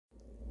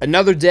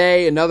Another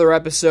day, another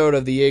episode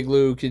of the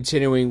Igloo,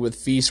 continuing with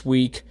Feast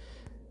Week.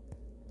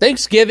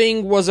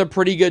 Thanksgiving was a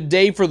pretty good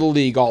day for the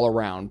league all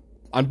around,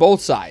 on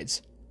both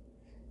sides.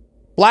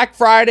 Black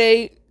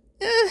Friday,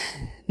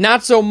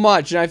 not so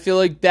much, and I feel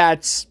like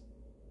that's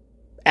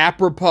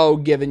apropos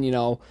given,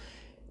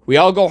 we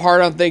all go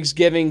hard on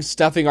Thanksgiving,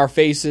 stuffing our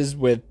faces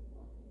with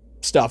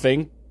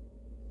stuffing.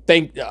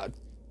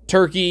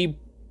 Turkey,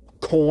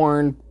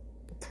 corn,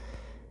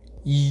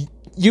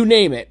 you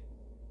name it.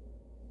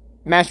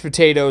 Mashed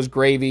potatoes,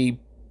 gravy.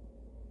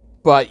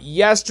 But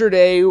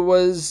yesterday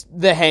was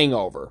the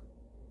hangover.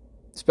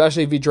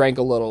 Especially if you drank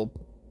a little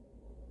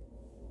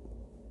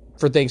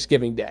for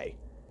Thanksgiving Day.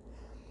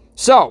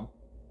 So,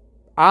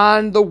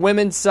 on the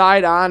women's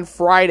side on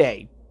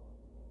Friday,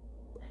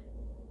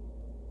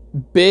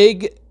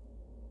 big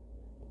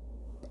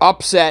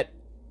upset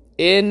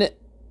in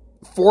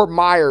Fort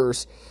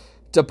Myers.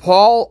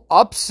 DePaul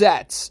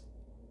upsets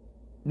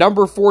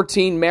number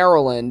 14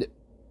 Maryland,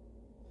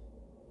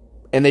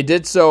 and they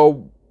did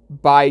so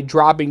by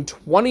dropping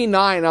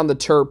 29 on the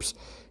Terps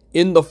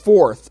in the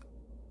fourth.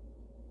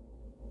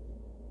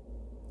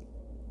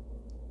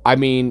 I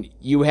mean,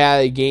 you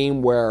had a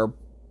game where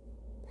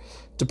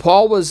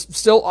DePaul was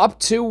still up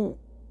 2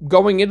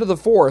 going into the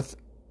fourth,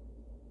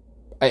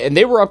 and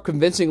they were up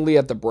convincingly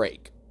at the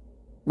break.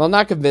 Well,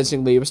 not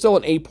convincingly. It was still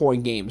an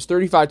 8-point game. It was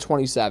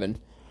 35-27.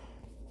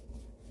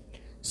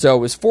 So it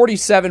was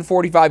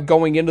 47-45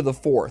 going into the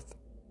fourth.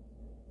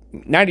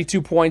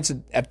 92 points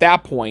at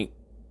that point.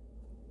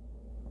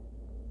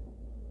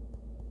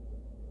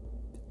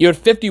 You had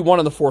 51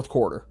 in the fourth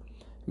quarter.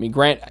 I mean,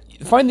 the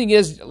funny thing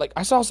is,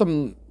 I saw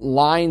some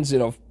lines,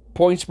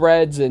 point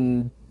spreads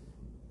and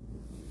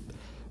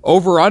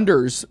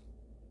over-unders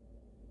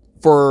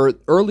for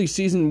early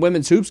season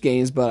women's hoops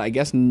games, but I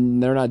guess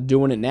they're not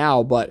doing it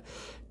now. But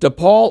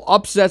DePaul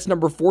upsets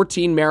number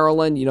 14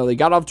 Maryland. They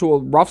got off to a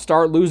rough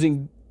start,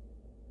 losing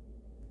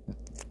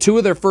 2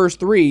 of their first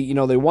 3.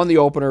 They won the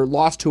opener,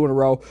 lost 2 in a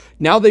row.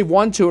 Now they've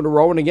won 2 in a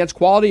row, and against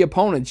quality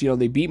opponents.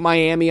 They beat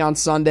Miami on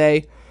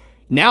Sunday.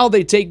 Now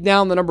they take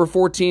down the number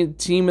 14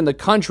 team in the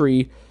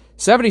country,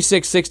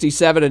 76-67.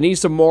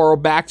 Anissa Morrow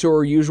back to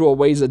her usual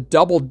ways, a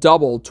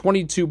double-double,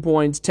 22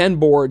 points, 10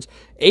 boards,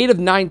 8 of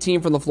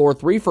 19 from the floor,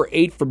 3 for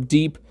 8 from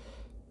deep.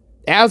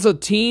 As a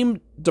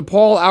team,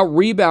 DePaul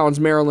out-rebounds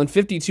Maryland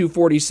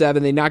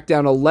 52-47. They knocked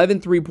down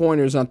 11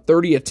 three-pointers on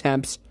 30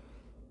 attempts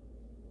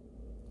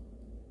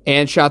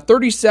and shot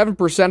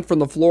 37% from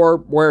the floor,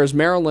 whereas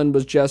Maryland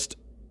was just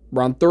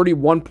around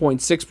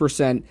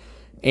 31.6%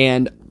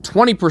 and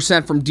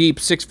 20% from deep,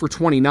 6 for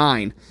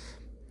 29.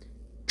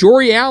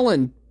 Jory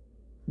Allen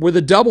with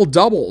a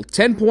double-double,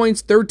 10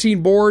 points,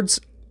 13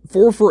 boards,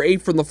 4 for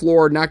 8 from the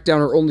floor, knocked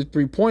down her only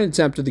 3-point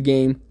attempt of the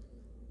game.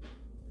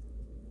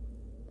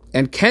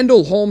 And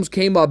Kendall Holmes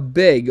came up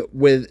big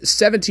with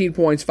 17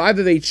 points, 5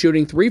 of 8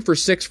 shooting, 3 for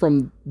 6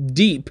 from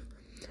deep.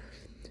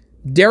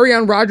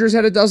 Darion Rogers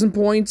had a dozen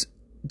points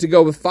to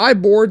go with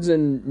 5 boards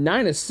and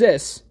 9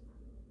 assists.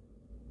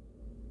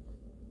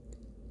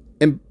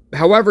 And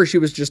however, she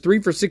was just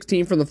 3 for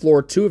 16 from the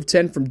floor, 2 of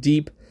 10 from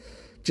deep.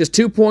 Just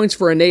 2 points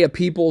for Anea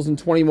Peoples in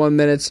 21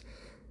 minutes.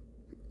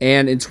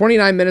 And in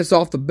 29 minutes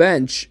off the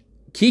bench,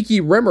 Kiki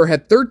Rimmer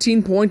had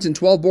 13 points and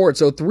 12 boards.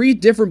 So 3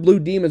 different Blue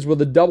Demons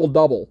with a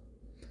double-double.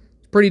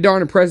 It's pretty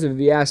darn impressive if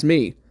you ask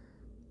me.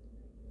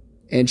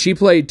 And she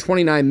played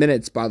 29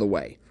 minutes, by the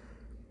way.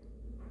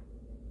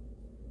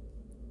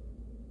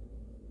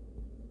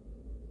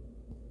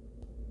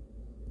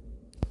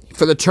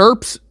 For the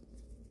Terps,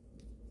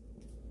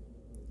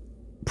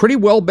 pretty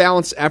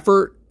well-balanced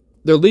effort.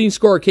 Their leading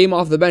scorer came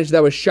off the bench.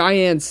 That was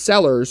Cheyenne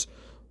Sellers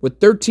with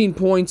 13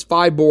 points,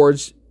 5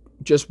 boards,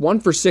 just 1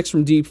 for 6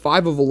 from deep,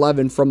 5 of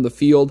 11 from the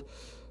field.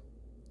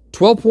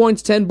 12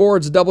 points, 10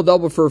 boards, a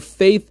double-double for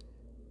Faith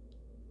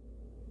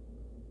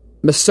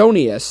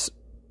Masonius.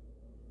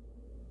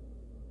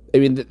 I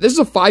mean, this is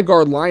a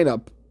 5-guard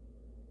lineup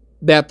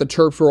that the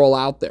Terps roll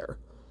out there.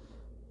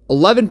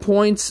 11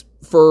 points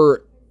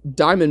for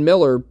Diamond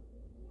Miller,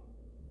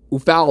 who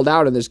fouled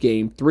out in this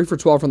game. 3 for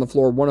 12 from the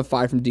floor, 1 of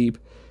 5 from deep.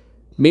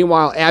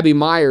 Meanwhile, Abby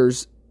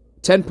Myers,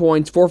 10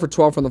 points, 4 for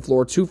 12 from the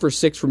floor, 2 for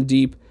 6 from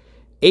deep.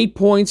 8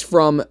 points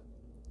from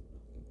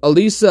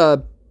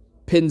Elisa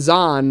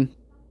Pinzan,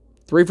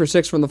 3 for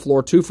 6 from the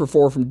floor, 2 for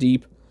 4 from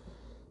deep.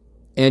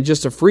 And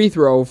just a free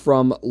throw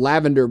from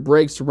Lavender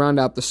Briggs to round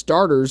out the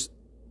starters.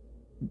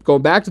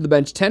 Going back to the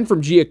bench, 10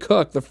 from Gia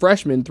Cook, the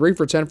freshman, 3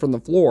 for 10 from the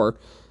floor.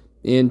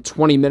 In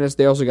 20 minutes,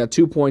 they also got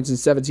 2 points in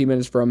 17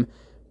 minutes from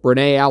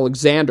Brene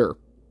Alexander.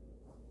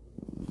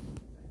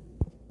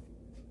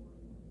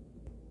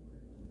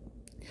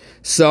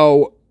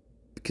 So,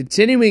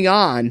 continuing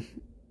on,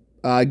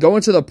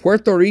 going to the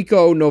Puerto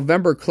Rico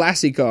November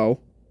Clasico.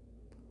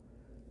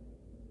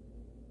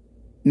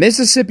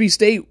 Mississippi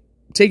State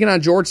taking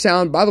on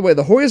Georgetown. By the way,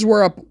 the Hoyas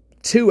were up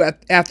 2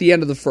 at the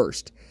end of the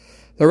first.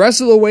 The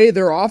rest of the way,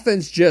 their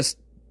offense just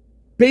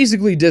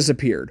basically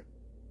disappeared.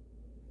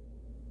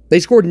 They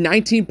scored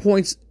 19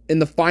 points in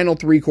the final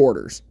 3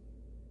 quarters.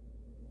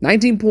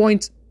 19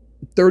 points,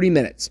 30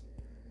 minutes.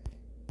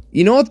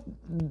 You know what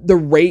the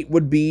rate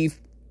would be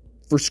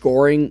for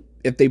scoring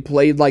if they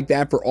played like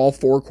that for all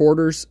 4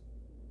 quarters?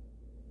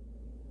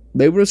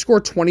 They would have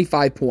scored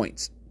 25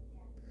 points.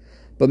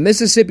 But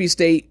Mississippi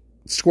State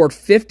scored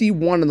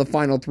 51 in the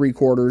final 3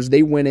 quarters.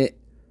 They win it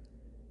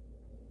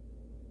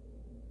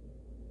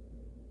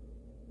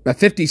at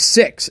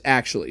 56,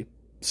 actually.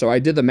 So I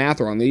did the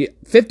math wrong.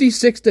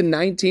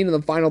 56-19 in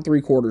the final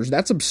 3 quarters.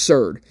 That's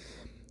absurd.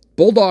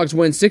 Bulldogs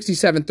win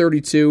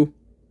 67-32.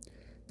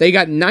 They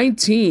got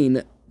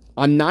 19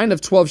 on 9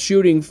 of 12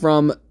 shooting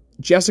from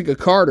Jessica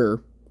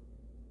Carter.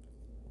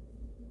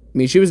 I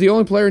mean, she was the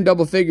only player in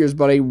double figures,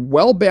 but a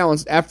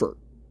well-balanced effort.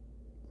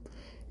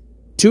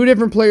 2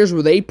 different players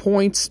with 8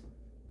 points.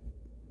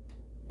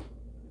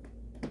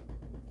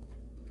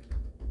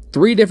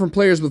 3 different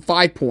players with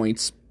 5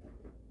 points.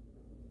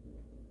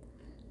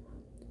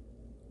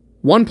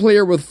 1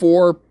 player with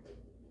 4.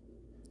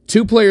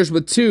 2 players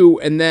with 2,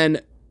 and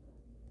then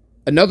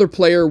another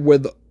player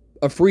with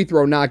a free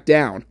throw knocked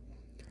down.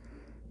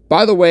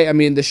 By the way, I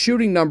mean, the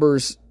shooting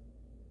numbers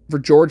for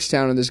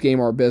Georgetown in this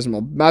game are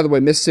abysmal. By the way,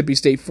 Mississippi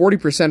State,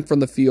 40% from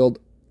the field,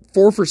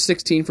 4 for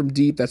 16 from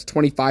deep, that's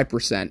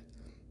 25%.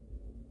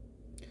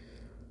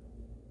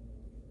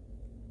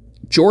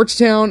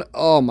 Georgetown,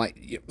 oh my,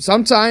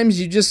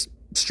 sometimes you just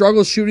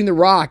struggle shooting the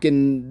rock,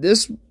 and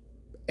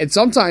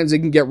sometimes it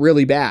can get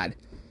really bad.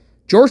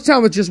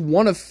 Georgetown was just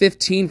 1 of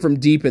 15 from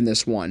deep in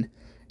this one,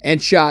 and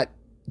shot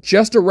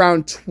just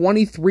around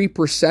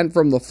 23%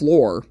 from the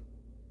floor.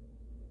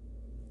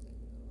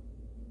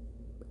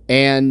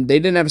 And they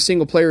didn't have a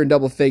single player in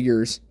double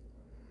figures.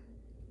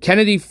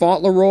 Kennedy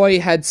Fauntleroy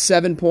had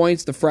 7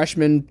 points. The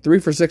freshman, 3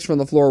 for 6 from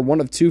the floor,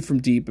 1 of 2 from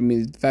deep. I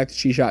mean, the fact that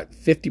she shot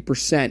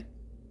 50%.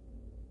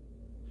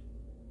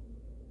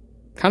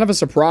 Kind of a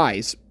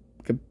surprise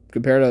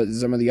compared to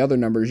some of the other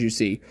numbers you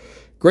see.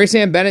 Grace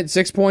Ann Bennett,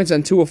 6 points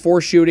on 2 of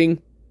 4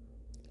 shooting.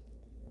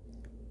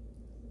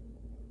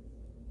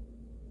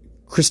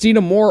 Christina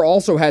Moore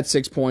also had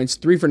 6 points,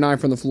 3 for 9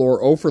 from the floor,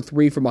 0 for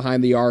 3 from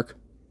behind the arc.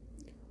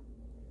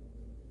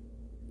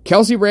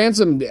 Kelsey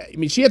Ransom, I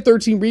mean, she had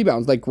 13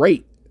 rebounds, like,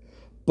 great.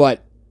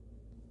 But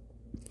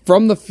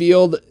from the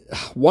field,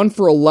 1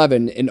 for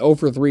 11 and 0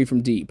 for 3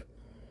 from deep.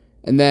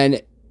 And then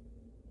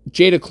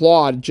Jada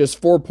Claude,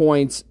 just 4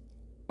 points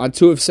on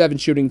 2 of 7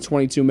 shooting,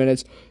 22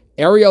 minutes.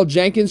 Ariel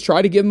Jenkins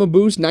tried to give him a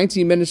boost,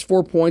 19 minutes,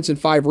 4 points, and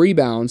 5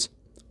 rebounds.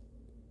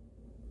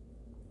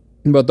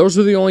 But those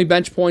are the only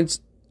bench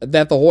points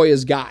that the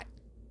Hoyas got.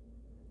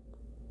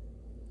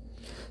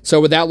 So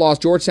with that loss,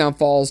 Georgetown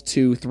falls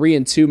to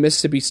 3-2.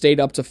 Mississippi State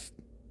up to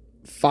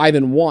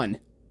 5-1.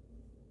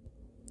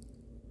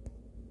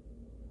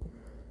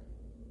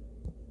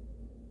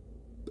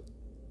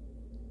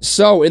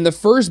 So in the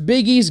first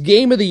Big East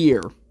game of the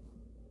year,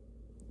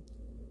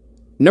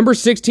 number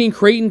 16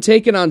 Creighton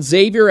taking on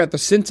Xavier at the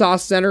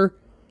Cintas Center.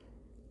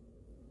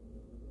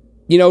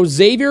 You know,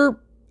 Xavier,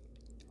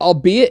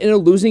 albeit in a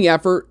losing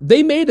effort,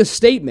 they made a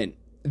statement.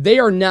 They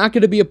are not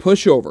going to be a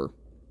pushover.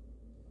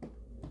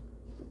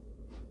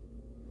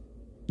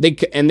 They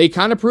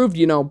kind of proved,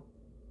 you know,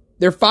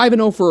 they're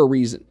 5-0 for a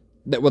reason.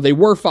 They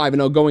were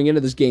 5-0 going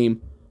into this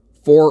game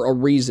for a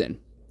reason.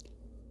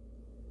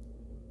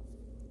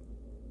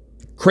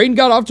 Creighton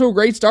got off to a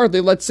great start. They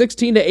led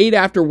 16-8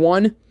 after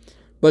 1,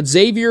 but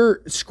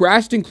Xavier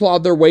scratched and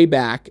clawed their way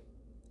back.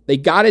 They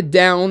got it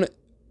down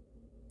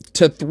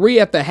to 3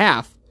 at the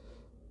half,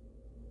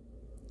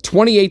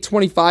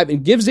 28-25,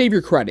 and give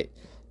Xavier credit.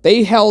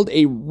 They held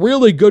a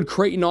really good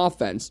Creighton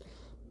offense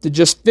to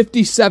just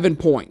 57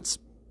 points.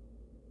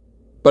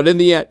 But in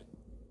the end,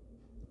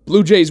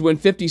 Blue Jays win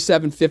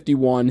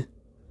 57-51.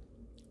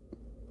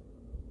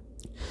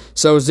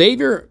 So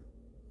Xavier,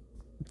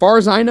 as far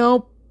as I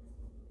know,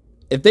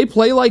 if they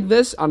play like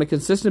this on a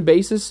consistent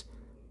basis,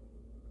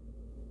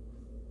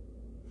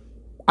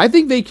 I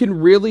think they can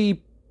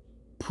really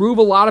prove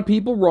a lot of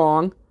people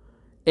wrong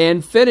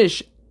and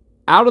finish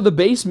out of the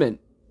basement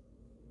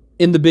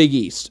in the Big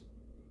East,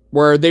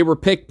 where they were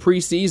picked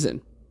preseason.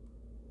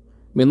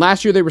 I mean,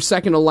 last year they were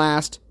second to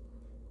last.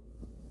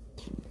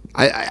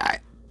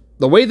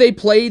 The way they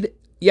played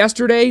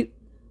yesterday,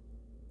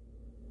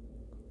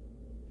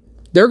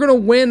 they're going to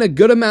win a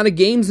good amount of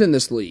games in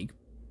this league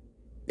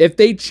if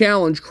they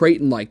challenge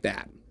Creighton like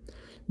that.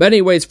 But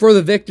anyways, for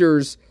the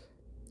victors,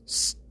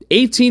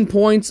 18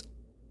 points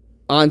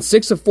on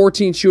 6 of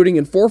 14 shooting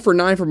and 4 for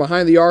 9 from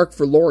behind the arc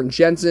for Lauren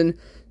Jensen.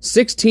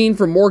 16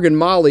 from Morgan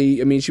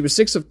Molly. I mean, she was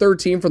 6 of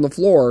 13 from the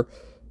floor,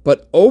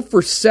 but 0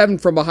 for 7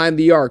 from behind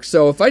the arc.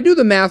 So if I do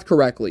the math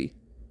correctly,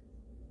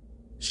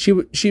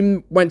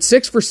 she went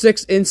 6 for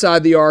 6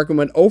 inside the arc and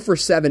went 0 for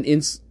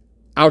 7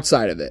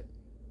 outside of it.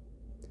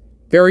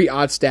 Very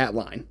odd stat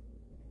line.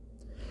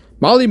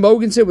 Molly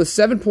Mogensen with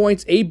 7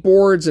 points, 8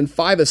 boards, and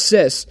 5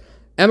 assists.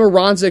 Emma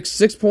Ronzik,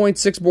 6 points,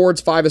 6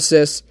 boards, 5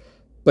 assists,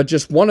 but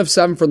just 1 of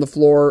 7 from the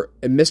floor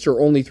and missed her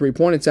only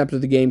 3-point attempt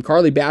of the game.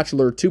 Carly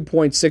Batchelor, 2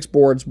 points, 6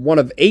 boards, 1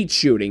 of 8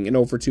 shooting, and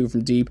 0 for 2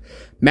 from deep.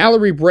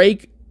 Mallory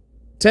Brake,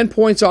 10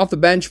 points off the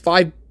bench,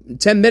 10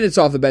 minutes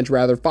off the bench,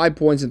 5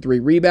 points and 3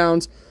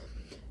 rebounds.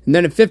 And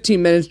then in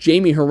 15 minutes,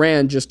 Jamie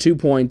Horan, just 2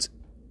 points,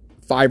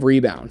 5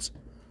 rebounds.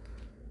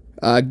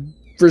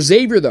 For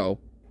Xavier, though,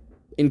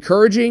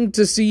 encouraging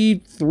to see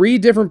 3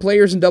 different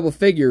players in double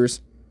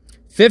figures,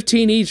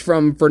 15 each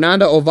from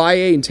Fernanda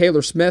Ovalle and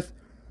Taylor Smith.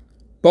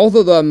 Both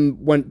of them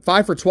went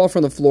 5 for 12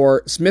 from the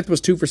floor. Smith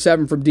was 2 for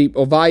 7 from deep.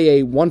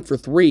 Ovalle 1 for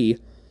 3.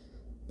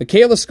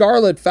 Michaela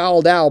Scarlett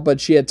fouled out, but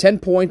she had 10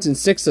 points and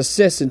 6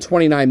 assists in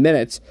 29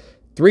 minutes.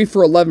 3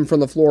 for 11 from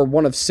the floor,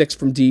 1 of 6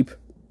 from deep.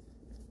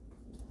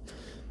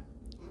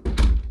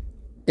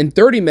 In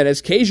 30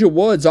 minutes, Kasia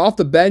Woods off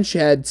the bench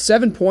had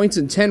 7 points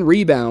and 10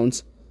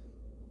 rebounds.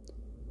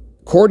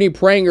 Courtney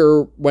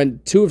Pranger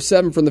went 2 of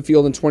 7 from the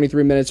field in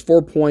 23 minutes,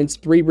 4 points,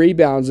 3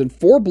 rebounds, and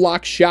 4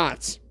 blocked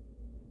shots.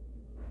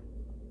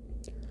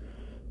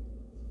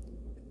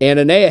 And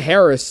Anaya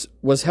Harris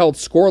was held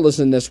scoreless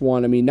in this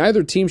one. I mean,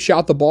 neither team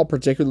shot the ball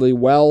particularly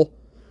well.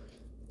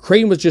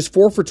 Creighton was just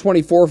 4 for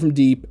 24 from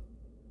deep.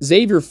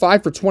 Xavier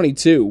 5 for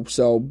 22,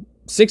 so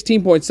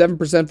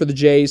 16.7% for the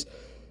Jays,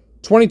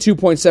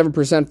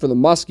 22.7% for the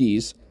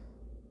Muskies.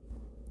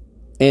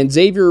 And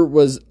Xavier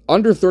was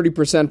under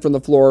 30% from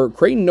the floor.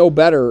 Creighton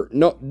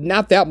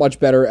not that much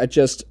better at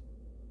just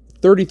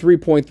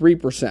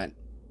 33.3%.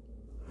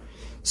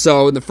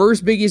 So in the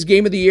first Big East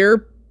game of the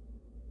year,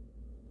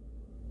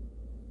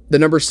 the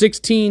number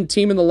 16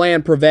 team in the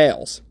land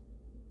prevails.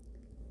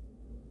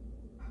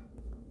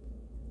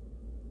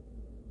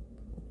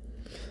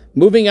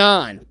 Moving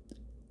on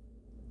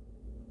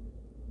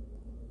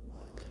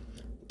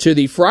to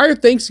the Friar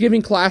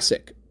Thanksgiving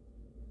Classic.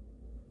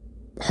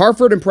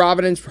 Hartford and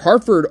Providence.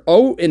 Hartford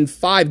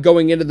 0-5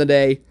 going into the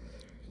day.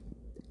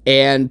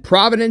 And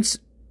Providence,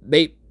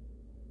 they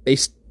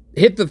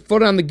hit the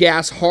foot on the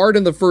gas hard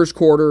in the first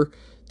quarter.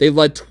 They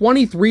led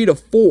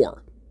 23-4.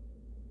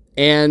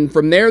 And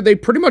from there, they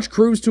pretty much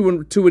cruised to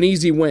an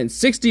easy win.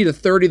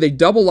 60-30, they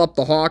double up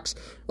the Hawks.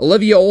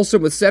 Olivia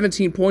Olson with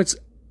 17 points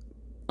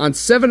on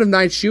 7 of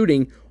 9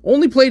 shooting.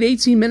 Only played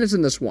 18 minutes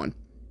in this one.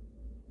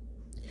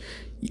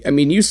 I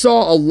mean, you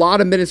saw a lot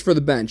of minutes for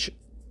the bench.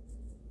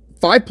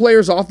 5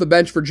 players off the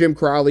bench for Jim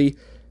Crowley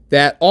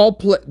that all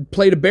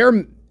played a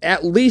bare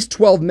at least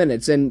 12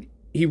 minutes, and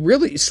he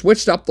really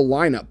switched up the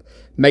lineup.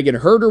 Megan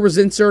Herder was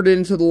inserted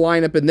into the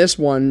lineup in this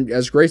one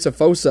as Grace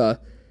Afosa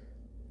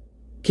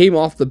came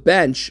off the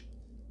bench.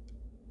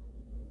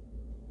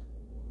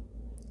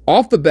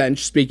 Off the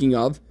bench, speaking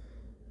of,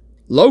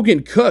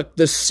 Logan Cook,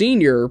 the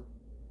senior,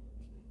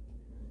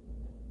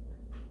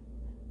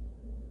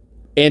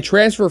 and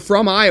transfer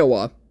from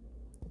Iowa,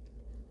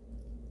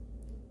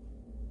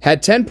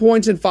 had 10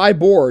 points and 5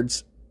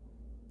 boards,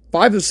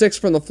 5 of 6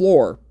 from the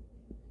floor.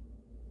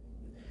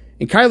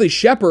 And Kylie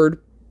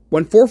Shepard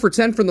went 4 for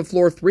 10 from the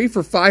floor, 3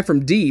 for 5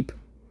 from deep.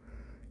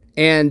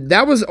 And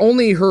that was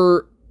only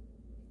her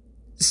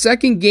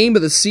second game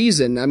of the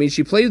season. I mean,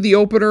 she played the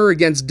opener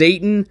against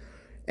Dayton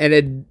and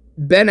had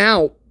been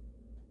out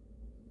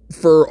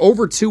for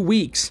over 2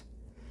 weeks.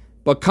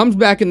 But comes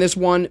back in this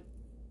one,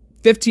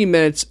 15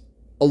 minutes,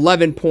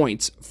 11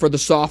 points for the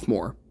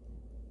sophomore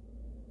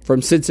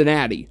from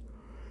Cincinnati.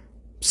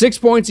 6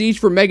 points each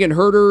for Megan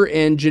Herder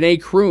and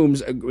Janae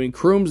Crooms. I mean,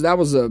 Crooms, that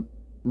was a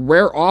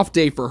rare off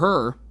day for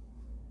her.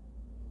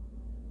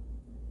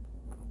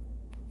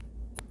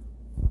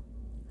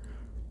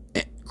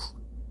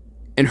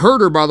 And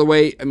Herder, by the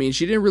way, I mean,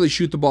 she didn't really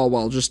shoot the ball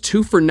well. Just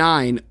 2 for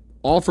 9,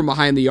 all from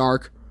behind the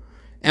arc.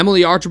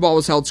 Emily Archibald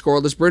was held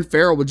scoreless. Brent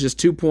Farrell with just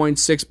 2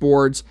 points, 6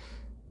 boards.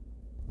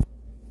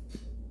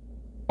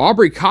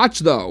 Audrey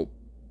Koch,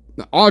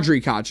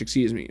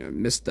 excuse me. I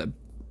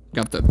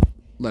got the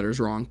letters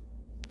wrong.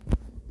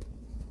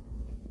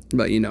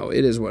 But, you know,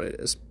 it is what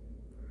it is.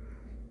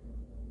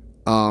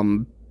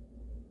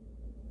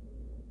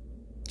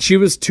 She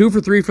was 2 for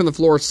 3 from the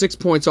floor, 6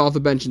 points off the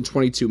bench in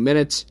 22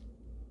 minutes.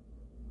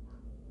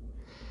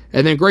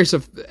 And then Grace,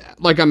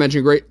 like I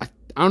mentioned, I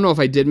don't know if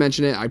I did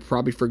mention it, I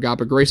probably forgot,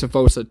 but Grace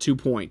Afosa, 2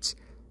 points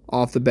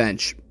off the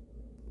bench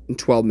in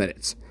 12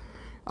 minutes.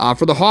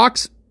 For the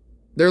Hawks,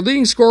 their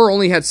leading scorer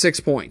only had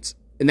 6 points,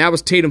 and that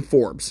was Tatum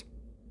Forbes,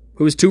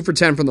 who was 2 for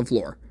 10 from the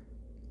floor.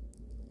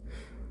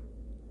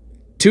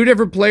 2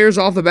 different players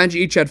off the bench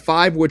each had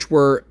 5, which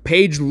were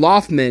Paige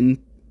Loftman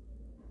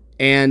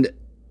and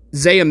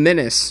Zaya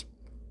Minnis.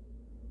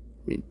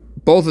 I mean,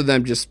 both of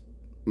them just...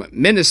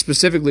 Minnis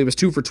specifically was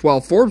 2 for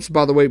 12. Forbes,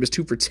 by the way, was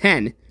 2 for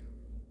 10.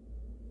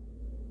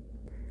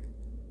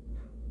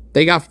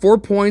 They got 4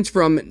 points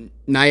from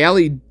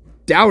Nayeli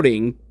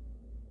Dowding.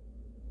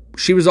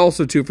 She was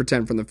also 2 for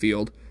 10 from the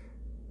field.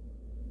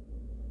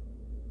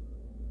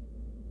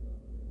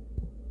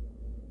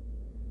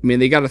 I mean,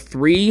 they got a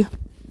 3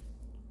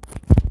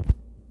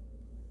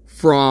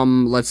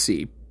 from, let's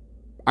see,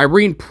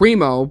 Irene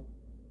Primo.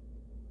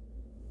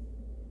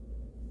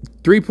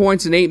 3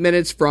 points in 8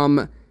 minutes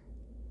from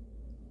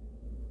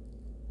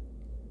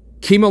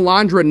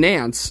Kimalandra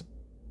Nance.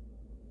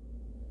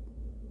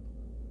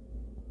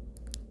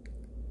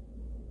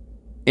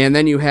 And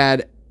then you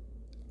had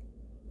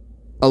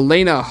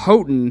Elena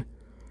Houghton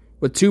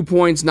with 2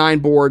 points, 9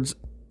 boards.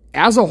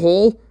 As a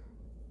whole,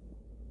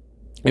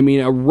 I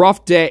mean, a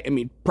rough day. I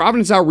mean,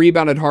 Providence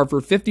out-rebounded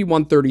Hartford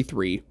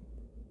 51-33.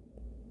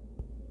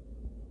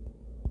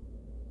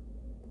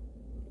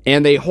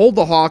 And they hold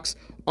the Hawks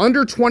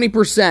under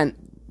 20%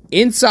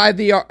 inside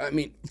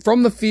the,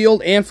 from the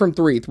field and from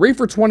three. 3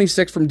 for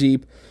 26 from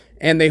deep.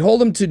 And they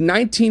hold them to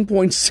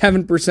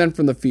 19.7%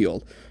 from the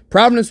field.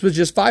 Providence was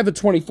just 5 of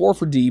 24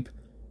 for deep.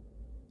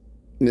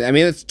 I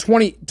mean, it's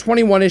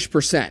 21-ish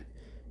percent.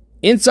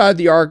 Inside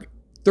the arc,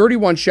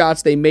 31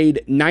 shots, they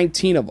made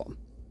 19 of them.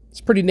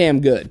 It's pretty damn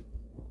good.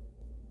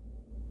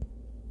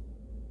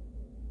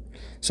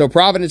 So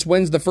Providence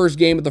wins the first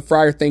game of the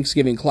Friar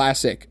Thanksgiving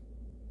Classic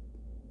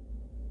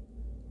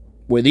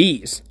with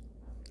ease.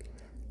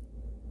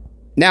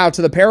 Now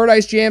to the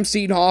Paradise Jam,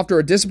 Seton Hall, after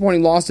a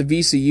disappointing loss to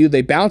VCU,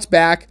 they bounce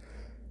back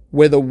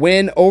with a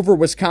win over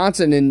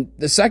Wisconsin, and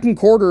the second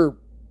quarter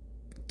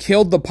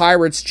killed the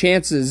Pirates'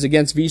 chances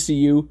against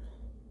VCU.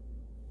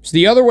 It's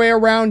the other way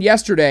around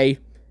yesterday,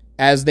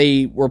 as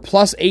they were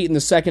 +8 in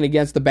the second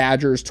against the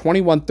Badgers,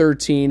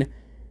 21-13,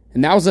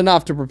 and that was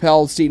enough to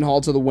propel Seton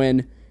Hall to the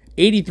win,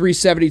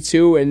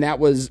 83-72, and that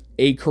was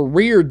a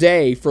career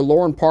day for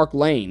Lauren Park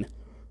Lane,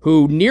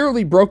 who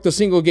nearly broke the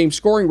single-game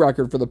scoring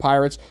record for the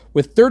Pirates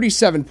with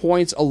 37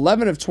 points,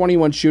 11 of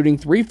 21 shooting,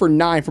 3 for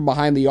 9 from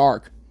behind the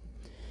arc.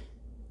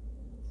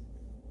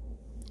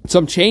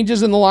 Some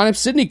changes in the lineup.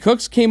 Sydney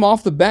Cooks came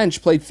off the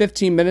bench, played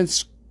 15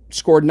 minutes,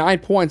 scored 9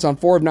 points on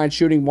 4 of 9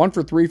 shooting, 1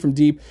 for 3 from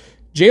deep.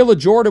 Jayla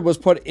Jordan was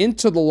put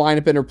into the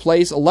lineup in her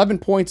place, 11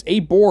 points,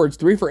 8 boards,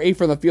 3 for 8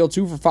 from the field,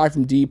 2 for 5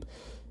 from deep,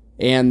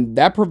 and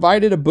that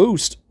provided a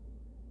boost.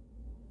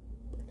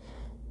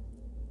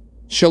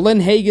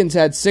 Shalyn Hagans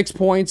had 6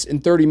 points in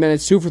 30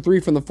 minutes, 2 for 3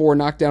 from the 4,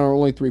 knocked down on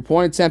only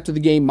 3-point attempt of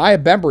the game. Maya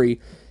Bembry,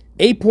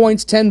 8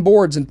 points, 10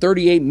 boards in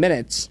 38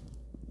 minutes.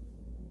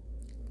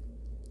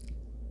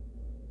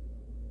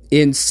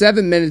 In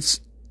 7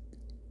 minutes,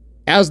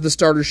 as the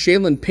starter,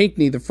 Shaylin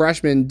Pinckney, the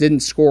freshman,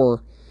 didn't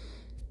score.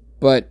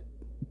 But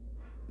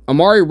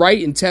Amari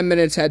Wright in 10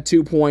 minutes had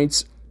 2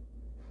 points.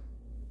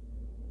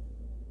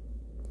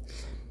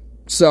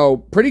 So,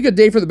 pretty good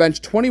day for the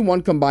bench.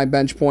 21 combined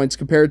bench points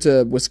compared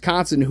to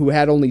Wisconsin, who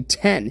had only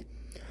 10.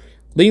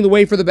 Leading the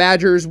way for the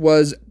Badgers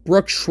was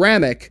Brooke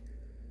Schrammick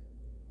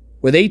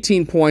with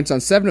 18 points on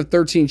 7 of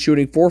 13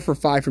 shooting, 4 for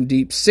 5 from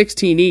deep,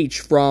 16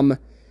 each from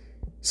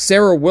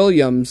Sarah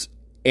Williams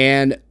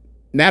and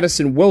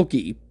Madison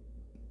Wilkie.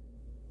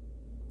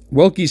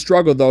 Wilkie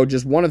struggled, though,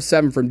 just 1 of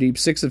 7 from deep,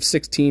 6 of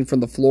 16 from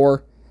the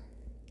floor.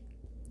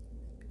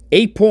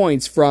 8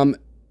 points from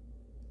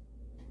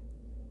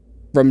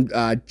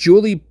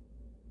Julie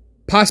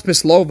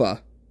Pospisilova.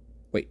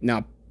 Wait,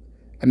 no,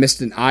 I missed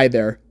an I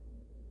there.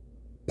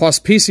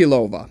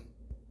 Pospisilova.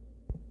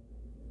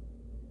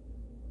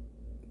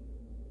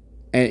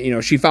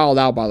 And, she fouled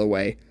out, by the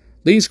way.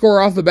 Leading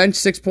scorer off the bench,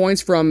 6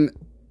 points from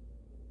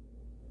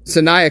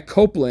Sanaya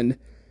Copeland.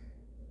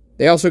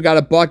 They also got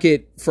a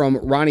bucket from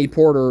Ronnie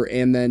Porter,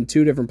 and then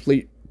two different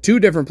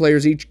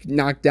players each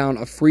knocked down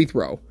a free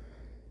throw.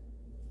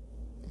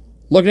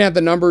 Looking at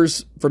the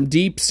numbers from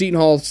deep, Seton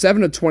Hall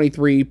 7 of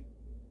 23,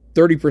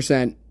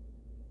 30%.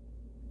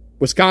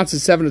 Wisconsin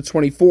 7 of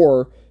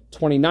 24,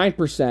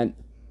 29%.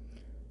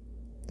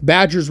 The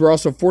Badgers were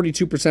also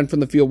 42%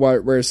 from the field,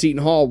 whereas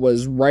Seton Hall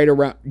was right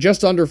around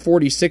just under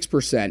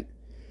 46%.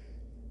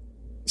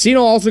 Seton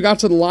Hall also got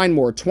to the line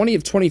more, 20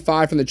 of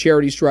 25 from the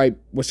charity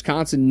stripe,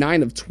 Wisconsin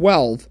 9 of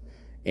 12,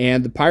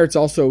 and the Pirates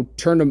also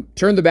turned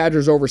the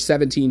Badgers over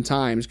 17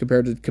 times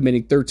compared to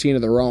committing 13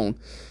 of their own.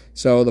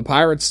 So the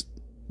Pirates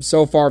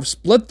so far have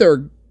split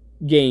their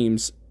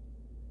games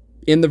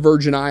in the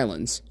Virgin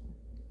Islands.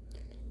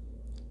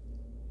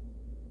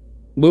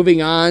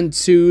 Moving on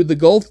to the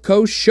Gulf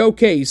Coast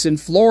Showcase in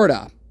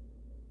Florida.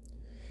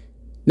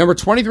 Number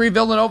 23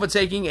 Villanova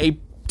taking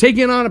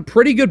on a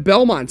pretty good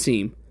Belmont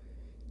team.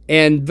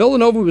 And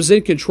Villanova was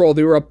in control.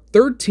 They were up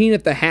 13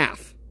 at the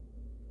half.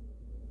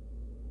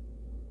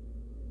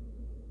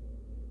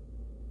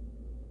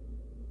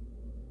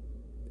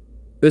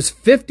 It was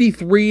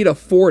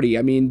 53-40.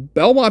 I mean,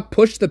 Belmont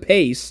pushed the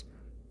pace.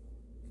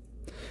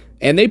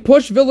 And they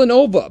pushed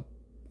Villanova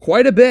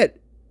quite a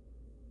bit.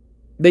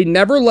 They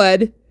never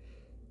led,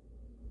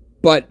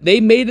 but they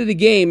made it a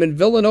game, and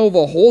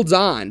Villanova holds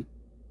on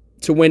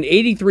to win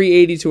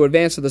 83-80 to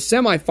advance to the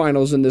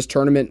semifinals in this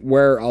tournament,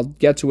 where I'll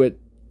get to it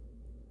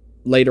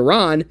later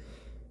on.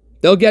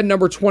 They'll get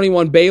number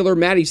 21 Baylor.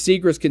 Maddie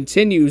Segrist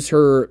continues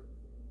her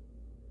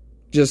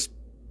just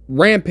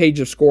rampage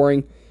of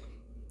scoring.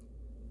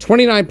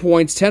 29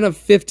 points, 10 of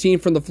 15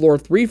 from the floor,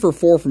 3 for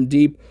 4 from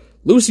deep.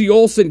 Lucy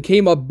Olson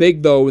came up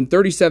big, though, in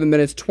 37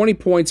 minutes, 20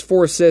 points,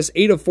 4 assists,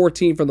 8 of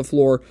 14 from the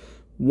floor,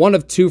 1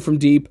 of 2 from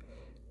deep.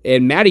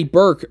 And Maddie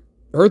Burke,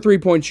 her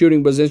three-point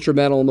shooting was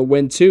instrumental in the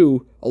win,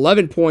 too.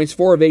 11 points,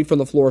 4 of 8 from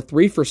the floor,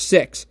 3 for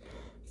 6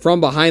 from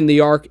behind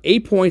the arc.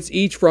 8 points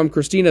each from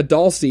Christina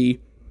Dalsey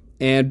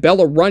and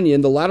Bella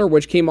Runyon, the latter of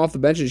which came off the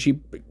bench, and she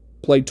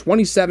played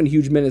 27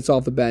 huge minutes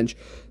off the bench.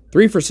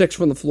 3 for 6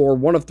 from the floor,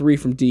 1 of 3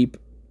 from deep.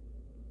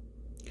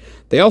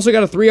 They also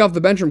got a 3 off the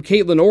bench from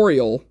Caitlin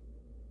Oriole.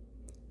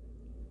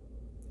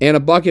 and a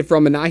bucket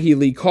from Anahi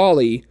Lee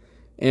Cauley.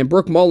 And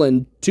Brooke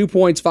Mullen, 2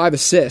 points, 5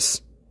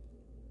 assists.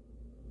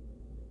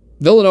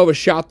 Villanova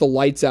shot the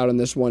lights out in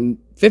this one.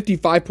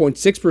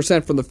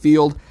 55.6% from the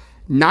field.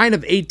 9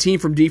 of 18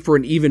 from deep for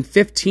an even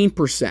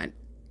 15%.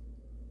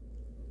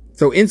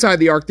 So inside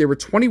the arc, they were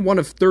 21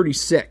 of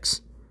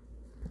 36.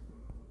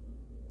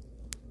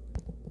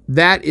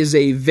 That is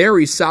a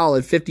very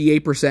solid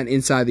 58%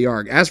 inside the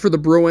arc. As for the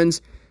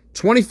Bruins,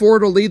 24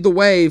 to lead the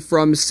way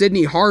from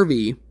Sydney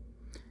Harvey.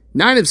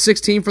 9 of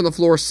 16 from the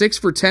floor, 6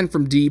 for 10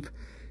 from deep.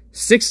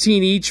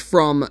 16 each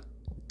from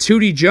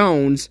Tootie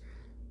Jones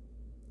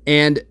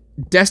and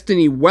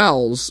Destiny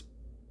Wells.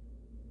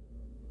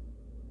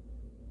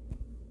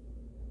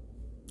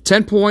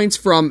 10 points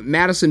from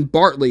Madison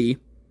Bartley,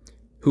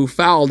 who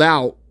fouled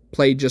out,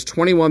 played just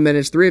 21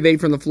 minutes, 3 of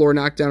 8 from the floor,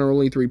 knocked down her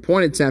only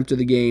 3-point attempt of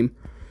the game.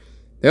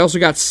 They also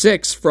got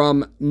 6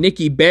 from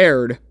Nikki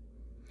Baird.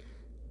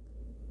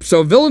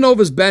 So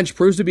Villanova's bench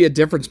proves to be a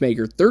difference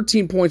maker.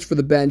 13 points for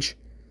the bench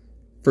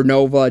for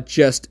Nova,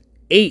 just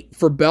 8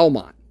 for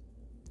Belmont.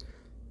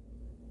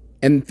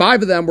 And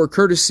 5 of them were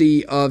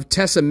courtesy of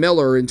Tessa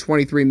Miller in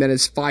 23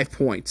 minutes, 5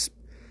 points.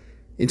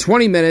 In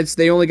 20 minutes,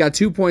 they only got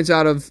 2 points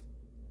out of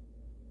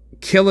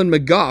Killen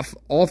McGuff,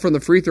 all from the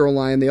free throw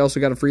line. They also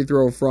got a free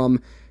throw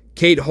from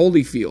Kate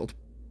Holyfield.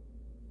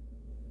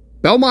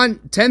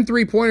 Belmont, 10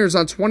 3-pointers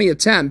on 20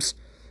 attempts.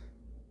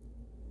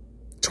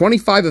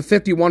 25 of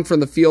 51 from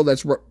the field.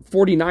 That's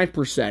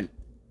 49%.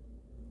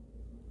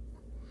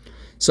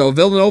 So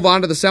Villanova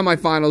on to the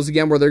semifinals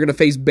again, where they're going to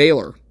face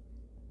Baylor.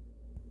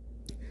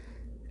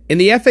 In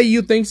the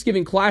FAU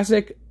Thanksgiving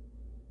Classic,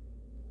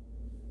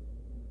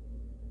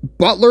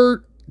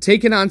 Butler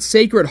taking on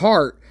Sacred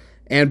Heart,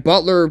 and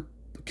Butler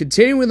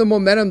continuing the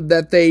momentum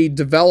that they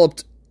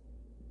developed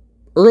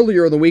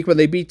earlier in the week when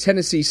they beat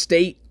Tennessee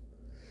State.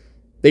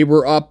 They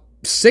were up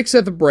 6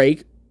 at the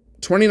break,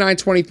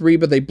 29-23,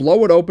 but they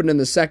blow it open in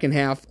the second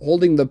half,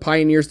 holding the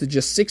Pioneers to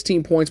just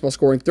 16 points while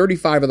scoring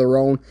 35 of their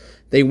own.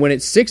 They win it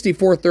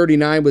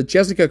 64-39 with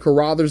Jessica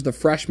Carruthers, the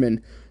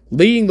freshman,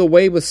 leading the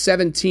way with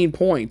 17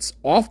 points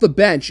off the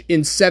bench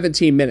in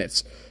 17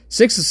 minutes.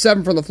 6 of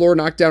 7 from the floor,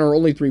 knocked down her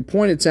only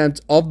 3-point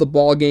attempt of the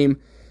ball game.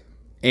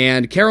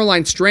 And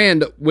Caroline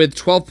Strand with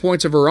 12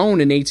 points of her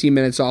own in 18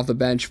 minutes off the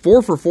bench.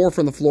 4 for 4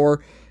 from the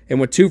floor and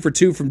with 2 for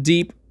 2 from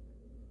deep.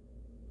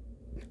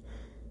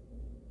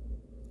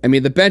 I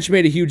mean, the bench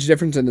made a huge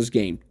difference in this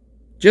game.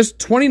 Just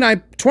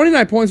 29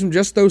 points from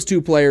just those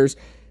two players.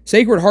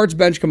 Sacred Heart's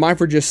bench combined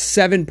for just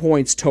 7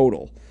 points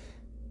total.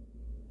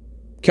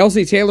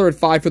 Kelsey Taylor at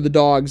 5 for the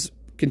Dogs.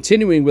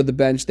 Continuing with the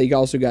bench, they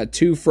also got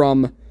 2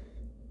 from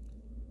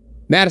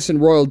Madison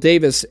Royal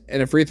Davis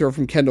and a free throw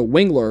from Kendall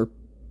Wingler.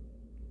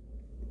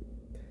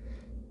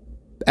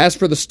 As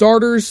for the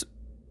starters,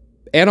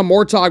 Anna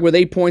Mortog with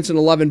 8 points and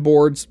 11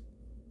 boards.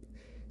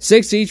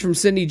 6 each from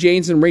Sydney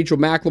James and Rachel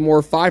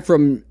McLemore. 5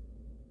 from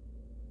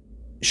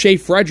Shea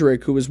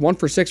Frederick, who was 1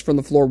 for 6 from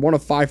the floor, 1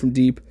 of 5 from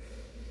deep.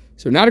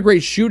 So not a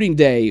great shooting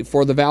day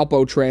for the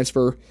Valpo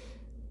transfer.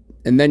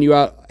 And then you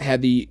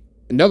had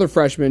another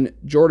freshman,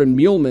 Jordan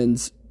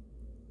Muellmans,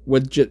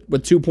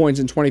 with 2 points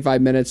in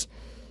 25 minutes.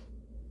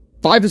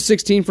 5 of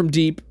 16 from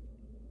deep.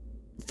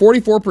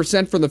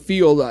 44% from the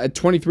field at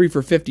 23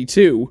 for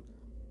 52.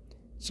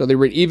 So they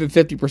were at even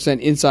 50%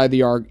 inside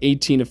the arc,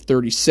 18 of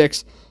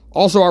 36.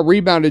 Also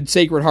out-rebounded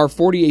Sacred Heart,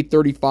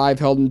 48-35,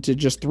 held them to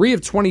just 3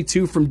 of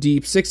 22 from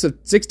deep,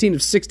 16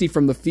 of 60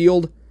 from the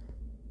field.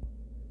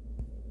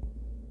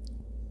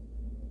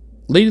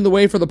 Leading the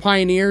way for the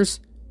Pioneers,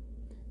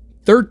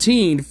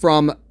 13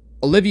 from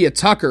Olivia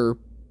Tucker.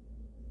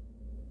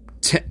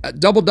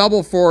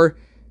 Double-double for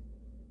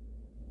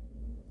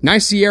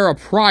Nyciera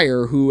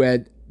Pryor, who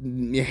had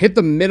hit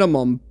the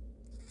minimum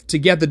to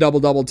get the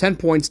double-double. 10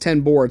 points,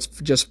 10 boards,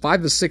 just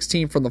 5 of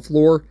 16 from the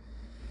floor.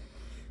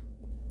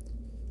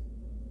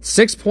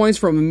 6 points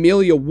from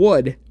Amelia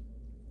Wood.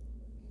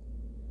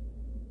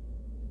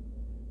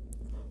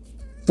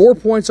 4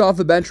 points off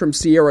the bench from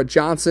Sierra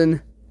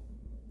Johnson.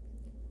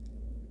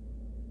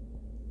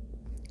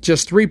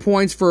 Just 3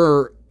 points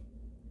for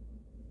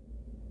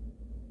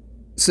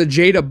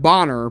Sajada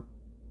Bonner.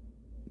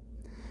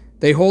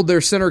 They hold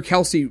their center,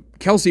 Kelsey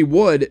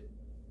Wood,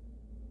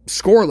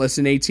 scoreless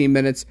in 18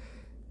 minutes.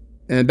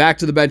 And back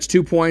to the bench,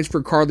 2 points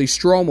for Carly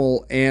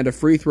Stromel and a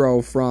free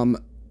throw from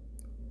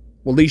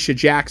Walisha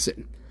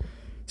Jackson.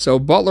 So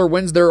Butler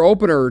wins their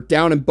opener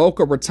down in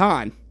Boca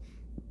Raton.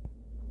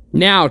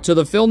 Now to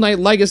the Phil Knight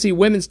Legacy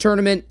Women's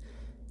Tournament.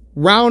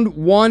 Round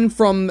 1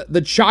 from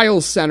the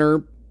Childs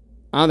Center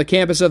on the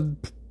campus of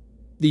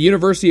the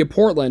University of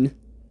Portland.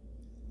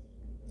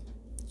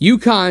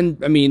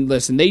 UConn, I mean,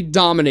 listen, they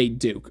dominate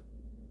Duke.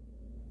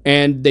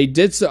 And they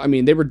did so, I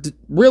mean, they were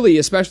really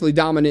especially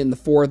dominant in the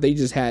fourth.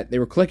 They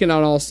were clicking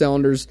on all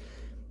cylinders.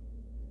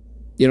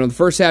 You know, in the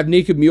first half,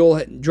 Nika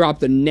Mule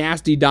dropped a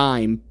nasty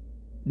dime.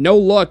 No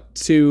look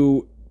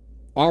to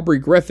Aubrey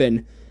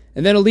Griffin.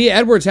 And then Aaliyah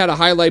Edwards had a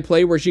highlight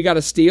play where she got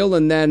a steal,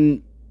 and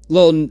then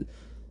little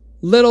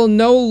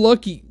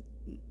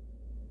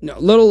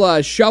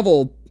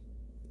shovel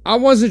I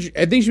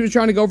think she was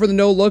trying to go for the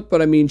no look,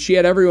 but I mean, she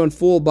had everyone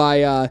fooled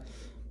by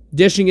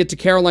dishing it to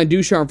Caroline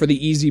Ducharme for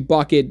the easy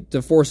bucket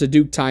to force a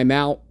Duke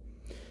timeout.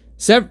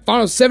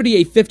 Final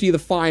 78-50 the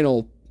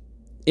final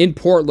in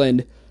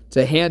Portland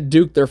to hand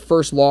Duke their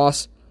first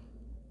loss.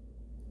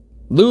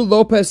 Lou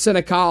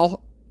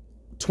Lopez-Senecal,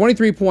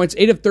 23 points,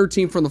 8 of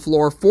 13 from the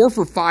floor, 4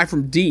 for 5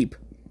 from deep.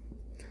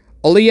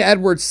 Aaliyah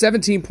Edwards,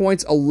 17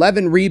 points,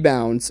 11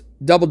 rebounds,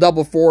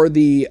 double-double for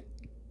the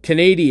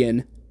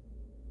Canadian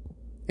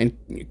and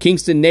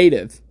Kingston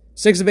native.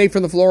 6 of 8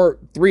 from the floor,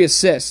 3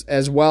 assists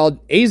as well.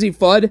 AZ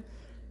Fudd,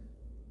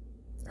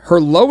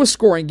 her lowest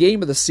scoring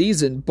game of the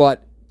season,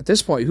 but at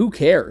this point, who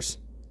cares?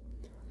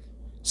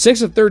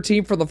 6 of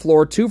 13 from the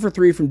floor, 2 for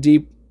 3 from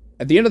deep.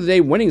 At the end of the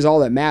day, winning is all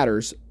that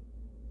matters.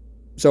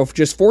 So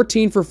just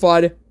 14 for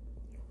Fudd.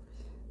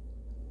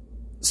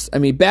 I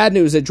mean, bad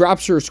news, it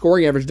drops her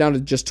scoring average down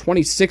to just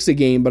 26 a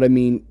game, but I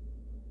mean,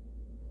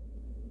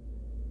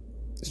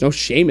 there's no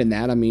shame in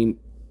that. I mean,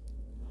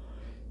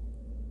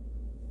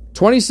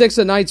 26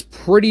 a night's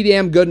pretty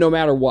damn good no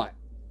matter what.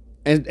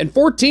 And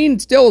 14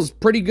 still is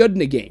pretty good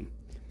in a game.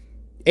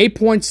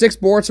 8.6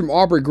 boards from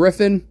Aubrey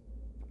Griffin.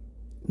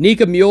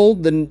 Nika Mule,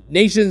 the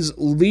nation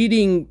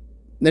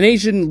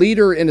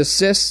leader in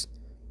assists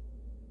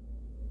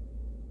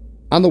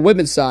on the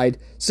women's side.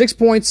 6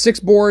 points,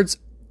 6 boards,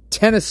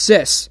 10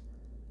 assists.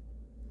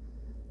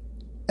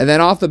 And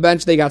then off the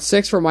bench, they got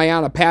 6 from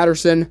Ayanna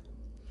Patterson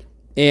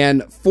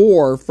and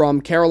 4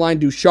 from Caroline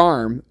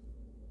Ducharme.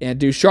 And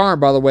Ducharme,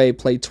 by the way,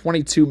 played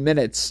 22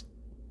 minutes.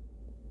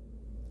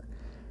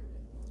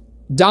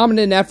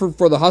 Dominant effort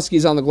for the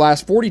Huskies on the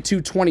glass,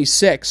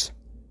 42-26.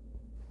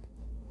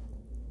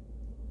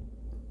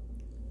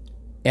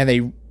 And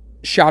they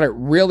shot it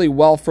really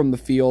well from the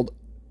field.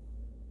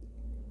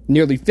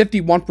 Nearly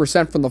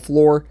 51% from the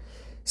floor.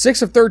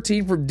 6 of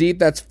 13 from deep,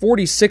 that's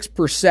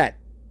 46%.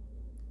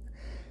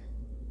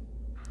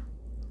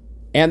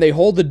 And they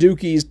hold the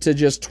Dukies to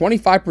just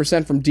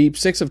 25% from deep,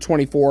 6 of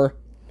 24.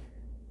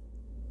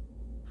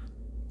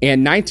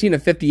 And 19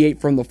 of 58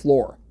 from the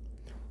floor.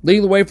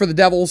 Leading the way for the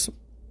Devils,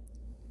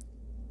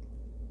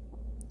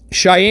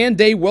 Cheyenne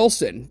Day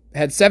Wilson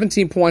had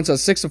 17 points on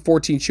 6 of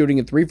 14 shooting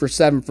and 3 for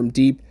 7 from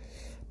deep.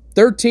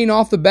 13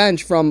 off the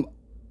bench from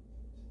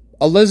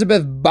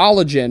Elizabeth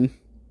Balogun.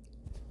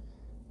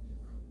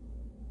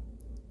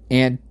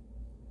 And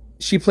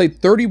she played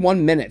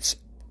 31 minutes.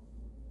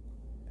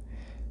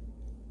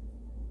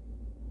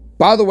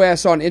 By the way, I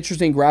saw an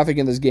interesting graphic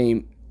in this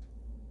game.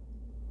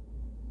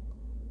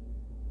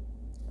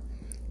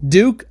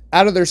 Duke,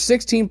 out of their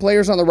 16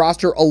 players on the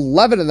roster,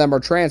 11 of them are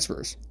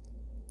transfers.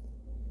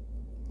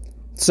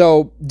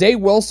 So, Day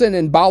Wilson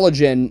and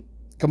Balogun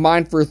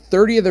combined for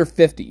 30 of their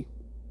 50.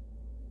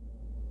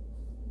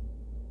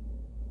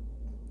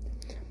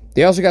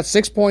 They also got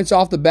 6 points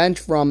off the bench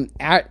from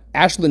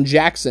Ashlyn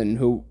Jackson,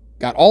 who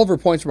got all of her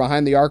points from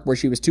behind the arc, where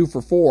she was 2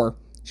 for 4.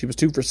 She was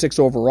 2 for 6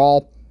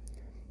 overall.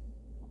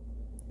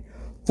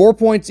 4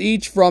 points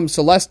each from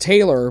Celeste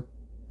Taylor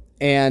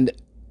and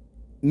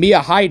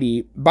Mia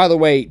Heidi. By the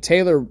way,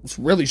 Taylor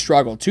really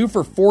struggled. 2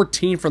 for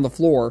 14 from the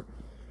floor.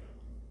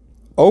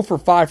 0 for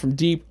 5 from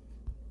deep.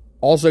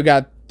 Also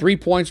got 3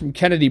 points from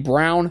Kennedy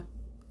Brown.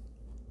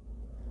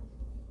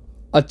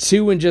 A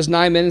 2 in just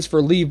 9 minutes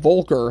for Lee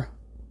Volker.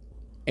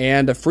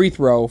 And a free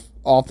throw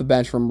off the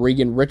bench from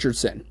Regan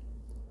Richardson.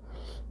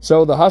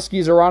 So the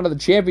Huskies are on to the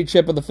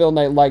championship of the Phil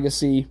Knight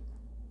Legacy.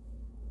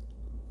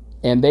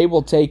 And they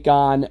will take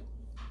on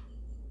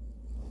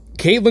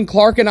Caitlin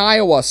Clark in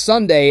Iowa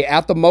Sunday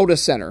at the Moda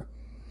Center.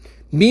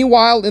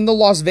 Meanwhile, in the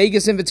Las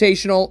Vegas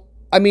Invitational,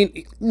 I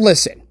mean,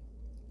 listen.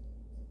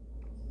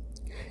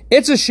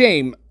 It's a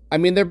shame. I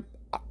mean,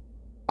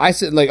 I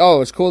said, like,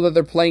 oh, it's cool that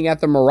they're playing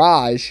at the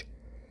Mirage.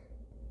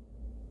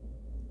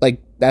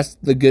 Like, that's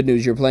the good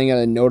news. You're playing at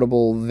a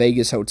notable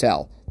Vegas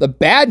hotel. The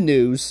bad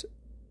news,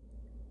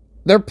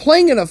 they're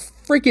playing in a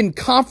freaking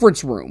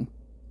conference room.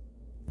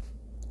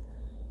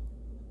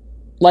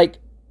 Like,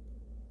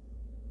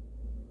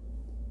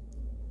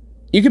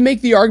 you can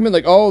make the argument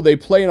like, oh, they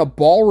play in a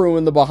ballroom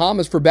in the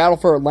Bahamas for Battle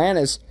for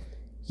Atlantis.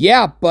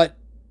 Yeah, but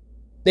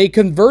they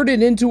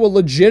converted into a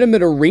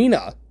legitimate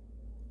arena.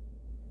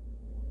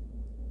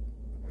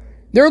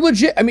 They're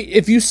legit. I mean,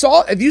 if you've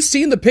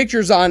seen the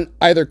pictures on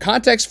either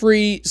Context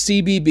Free,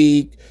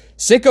 CBB,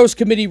 Sickos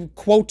Committee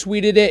quote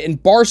tweeted it,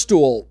 and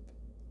Barstool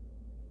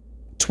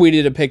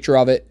tweeted a picture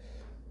of it.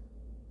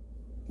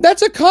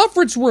 That's a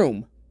conference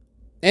room.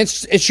 And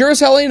it sure as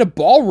hell ain't a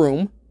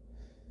ballroom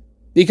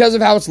because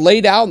of how it's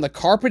laid out and the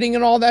carpeting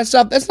and all that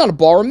stuff. That's not a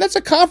ballroom. That's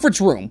a conference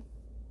room.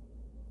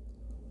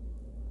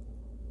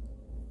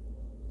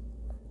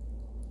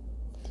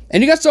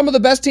 And you got some of the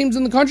best teams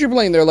in the country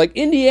playing there. Like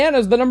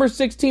Indiana's the number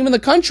 6 team in the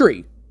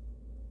country.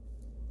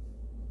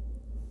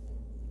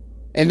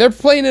 And they're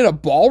playing in a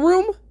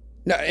ballroom?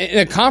 No, in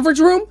a conference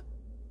room?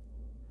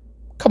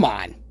 Come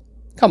on.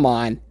 Come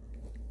on.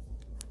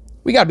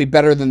 We got to be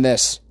better than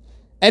this.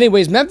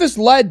 Anyways, Memphis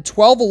led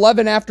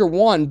 12-11 after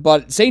 1,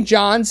 but St.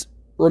 John's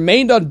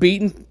remained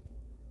unbeaten.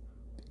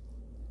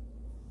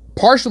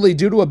 partially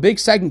due to a big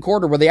second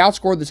quarter where they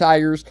outscored the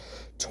Tigers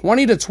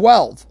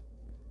 20-12.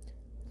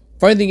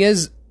 Funny thing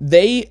is,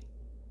 they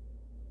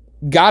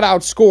got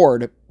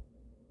outscored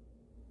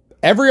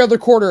every other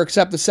quarter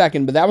except the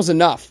second, but that was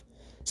enough.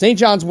 St.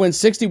 John's wins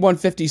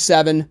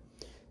 61-57.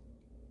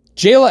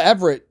 Jayla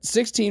Everett,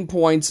 16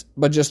 points,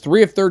 but just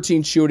 3 of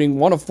 13 shooting,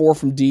 1 of 4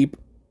 from deep.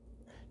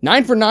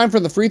 9 for 9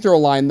 from the free throw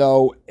line,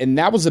 though, and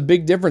that was a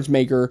big difference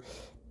maker.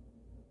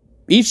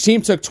 Each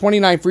team took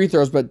 29 free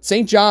throws, but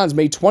St. John's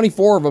made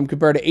 24 of them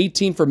compared to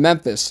 18 for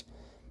Memphis.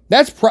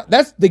 That's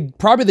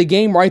probably the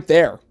game right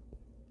there.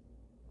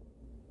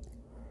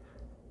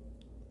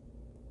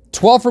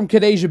 12 from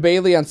Kadeja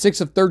Bailey on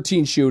 6 of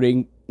 13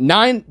 shooting.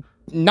 9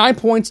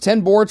 points,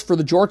 10 boards for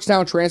the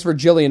Georgetown transfer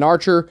Jillian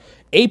Archer.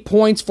 8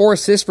 points, 4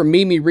 assists from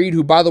Mimi Reed,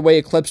 who, by the way,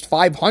 eclipsed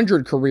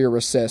 500 career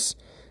assists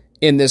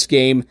in this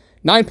game.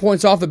 9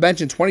 points off the bench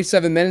in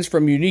 27 minutes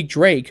from Unique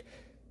Drake.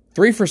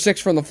 3 for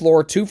 6 from the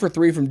floor, 2 for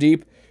 3 from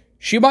deep.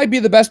 She might be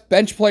the best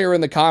bench player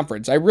in the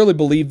conference. I really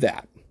believe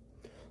that.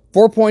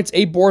 4 points,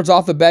 8 boards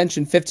off the bench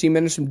in 15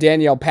 minutes from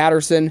Danielle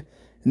Patterson.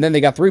 And then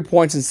they got 3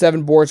 points and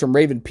 7 boards from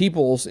Raven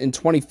Peoples in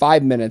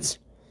 25 minutes.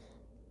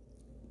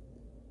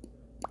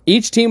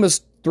 Each team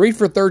was 3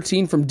 for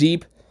 13 from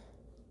deep.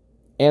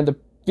 And the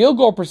field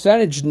goal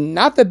percentage,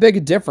 not that big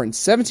a difference.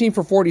 17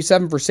 for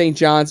 47 for St.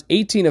 John's,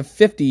 18 of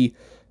 50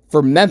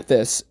 for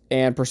Memphis.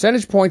 And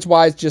percentage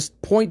points-wise, just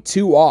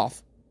 0.2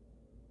 off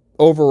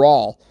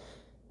overall.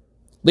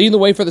 Leading the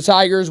way for the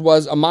Tigers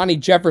was Amani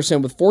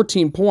Jefferson with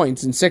 14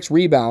 points and 6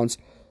 rebounds.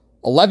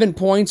 11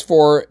 points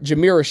for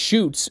Jamira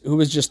Schutz, who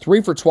was just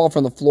 3 for 12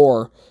 from the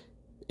floor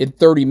in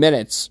 30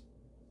 minutes.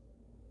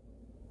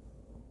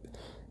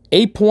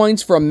 8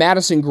 points from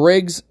Madison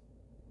Griggs.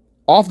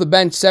 Off the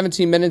bench,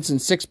 17 minutes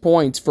and 6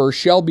 points for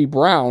Shelby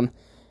Brown.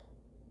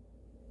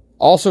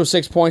 Also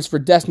 6 points for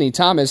Destiny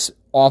Thomas.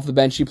 Off the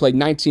bench, she played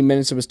 19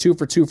 minutes. It was 2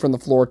 for 2 from the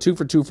floor, 2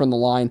 for 2 from the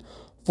line,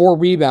 4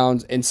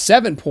 rebounds, and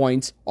 7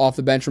 points off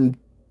the bench from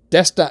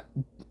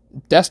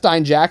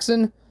Destine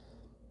Jackson.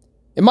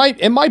 It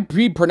might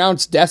be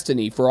pronounced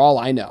Destiny for all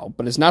I know,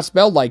 but it's not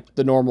spelled like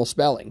the normal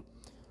spelling.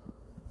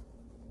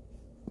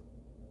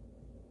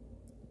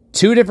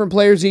 2 different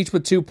players each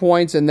with 2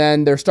 points, and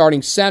then their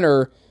starting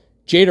center,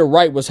 Jada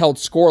Wright, was held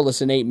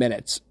scoreless in 8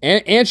 minutes,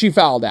 and she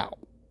fouled out.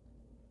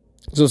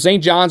 So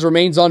St. John's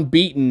remains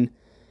unbeaten,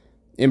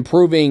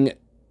 improving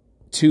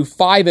to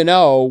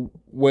 5-0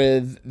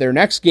 with their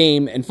next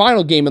game and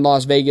final game in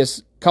Las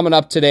Vegas coming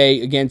up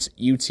today against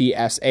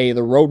UTSA,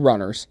 the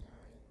Roadrunners,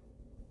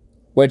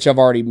 which I've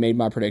already made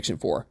my prediction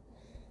for.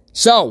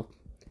 So,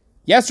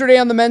 yesterday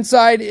on the men's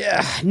side,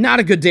 not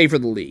a good day for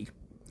the league.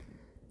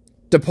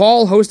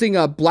 DePaul hosting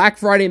a Black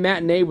Friday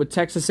matinee with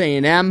Texas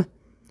A&M.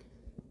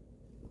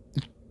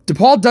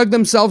 DePaul dug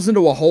themselves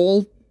into a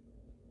hole.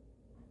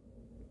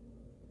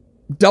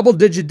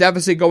 Double-digit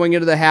deficit going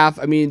into the half.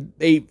 I mean,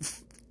 they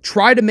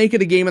tried to make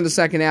it a game in the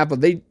second half,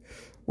 but they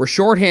were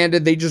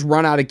shorthanded. They just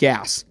run out of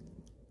gas.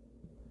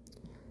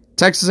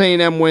 Texas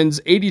A&M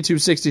wins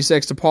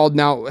 82-66. DePaul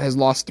now has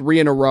lost 3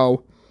 in a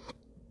row.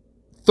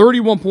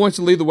 31 points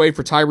to lead the way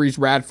for Tyrese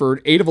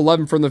Radford. 8 of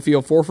 11 from the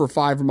field, 4 for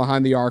 5 from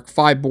behind the arc,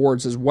 5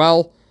 boards as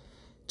well.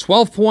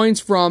 12 points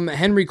from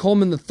Henry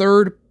Coleman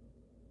III.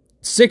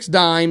 6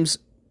 dimes,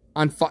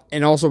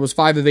 and also was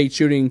 5 of 8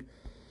 shooting.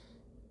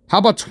 How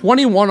about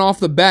 21 off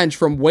the bench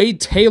from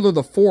Wade Taylor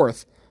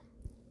IV?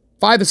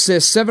 5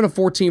 assists, 7 of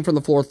 14 from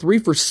the floor, 3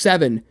 for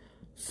 7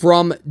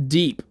 from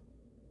deep.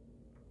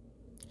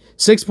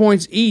 6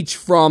 points each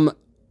from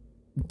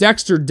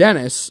Dexter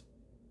Dennis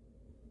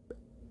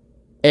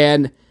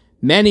and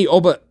Manny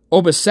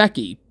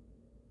Obaseki.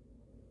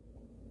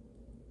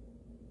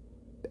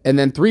 And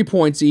then 3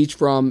 points each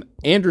from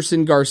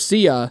Anderson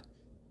Garcia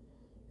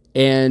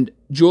and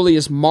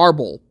Julius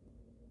Marble.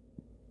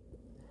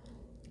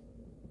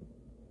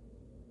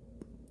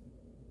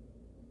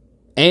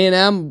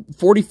 A&M,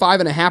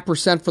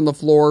 45.5% from the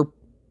floor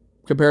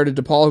compared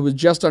to DePaul, who was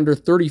just under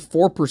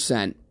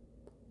 34%.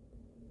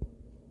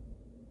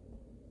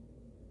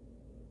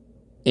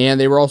 And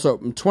they were also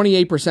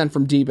 28%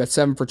 from deep at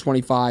 7 for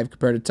 25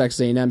 compared to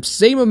Texas A&M.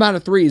 Same amount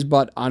of threes,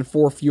 but on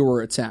 4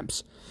 fewer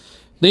attempts.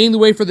 Leading the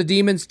way for the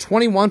Demons,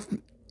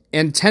 21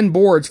 and 10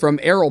 boards from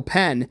Errol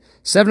Penn.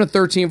 7 of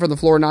 13 from the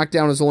floor, knocked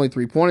down his only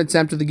 3-point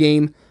attempt of the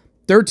game.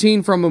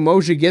 13 from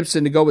Umoja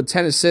Gibson to go with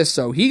 10 assists,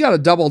 so he got a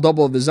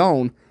double-double of his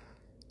own.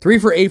 3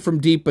 for 8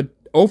 from deep, but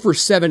 0 for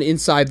 7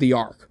 inside the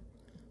arc.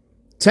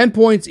 10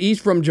 points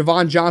each from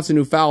Javon Johnson,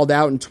 who fouled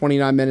out in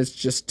 29 minutes.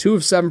 Just 2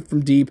 of 7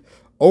 from deep,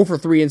 0 for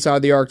 3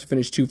 inside the arc to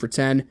finish 2 for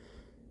 10.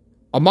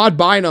 Ahmad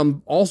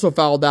Bynum also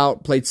fouled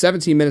out, played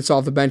 17 minutes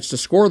off the bench to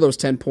score those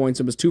 10 points,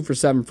 and was 2 for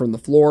 7 from the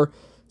floor.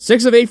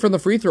 6 of 8 from the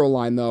free throw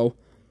line, though.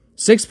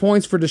 6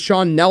 points for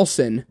Deshaun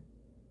Nelson.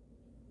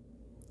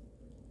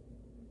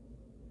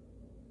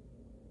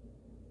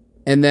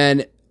 And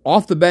then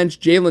off the bench,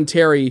 Jalen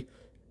Terry,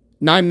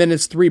 9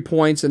 minutes, 3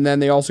 points, and then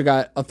they also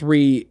got a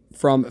 3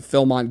 from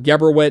Philmont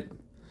Geberwitt.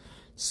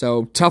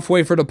 So, tough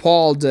way for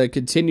DePaul to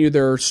continue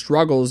their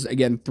struggles.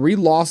 Again, 3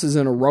 losses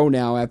in a row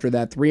now after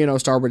that 3-0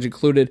 start, which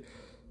included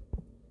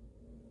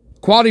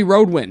Quality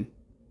road win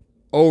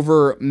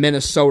over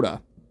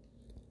Minnesota.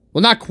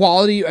 Well, not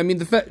quality. I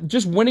mean,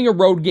 just winning a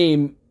road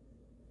game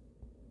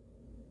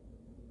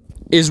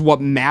is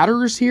what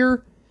matters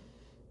here.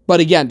 But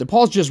again,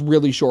 DePaul's just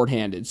really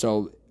shorthanded,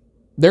 so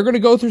they're going to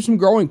go through some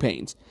growing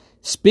pains.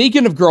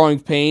 Speaking of growing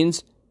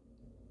pains,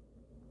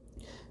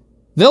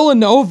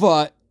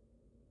 Villanova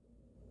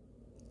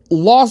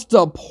lost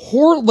to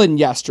Portland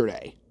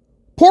yesterday.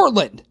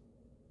 Portland!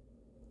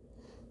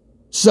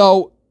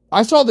 So,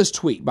 I saw this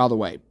tweet, by the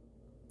way.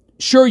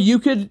 Sure, you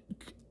could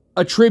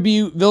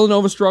attribute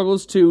Villanova's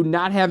struggles to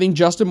not having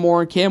Justin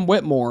Moore and Cam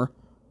Whitmore,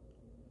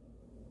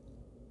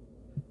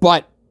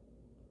 but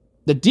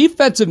the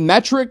defensive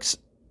metrics,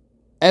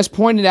 as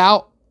pointed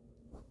out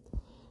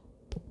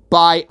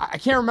by, I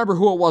can't remember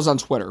who it was on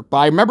Twitter, but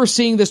I remember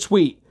seeing this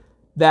tweet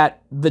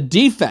that the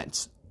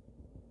defense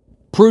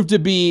proved to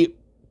be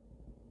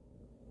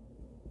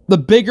the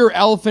bigger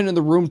elephant in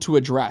the room to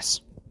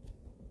address.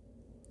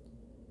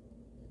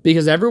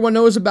 Because everyone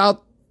knows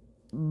about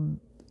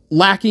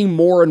lacking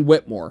Moore and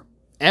Whitmore.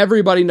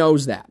 Everybody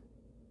knows that.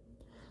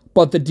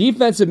 But the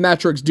defensive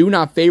metrics do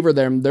not favor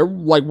them. They're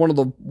like one of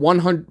the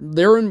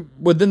 100,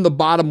 within the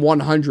bottom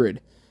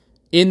 100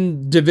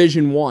 in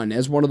Division 1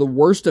 as one of the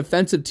worst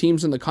defensive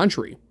teams in the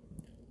country,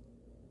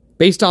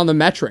 based on the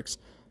metrics.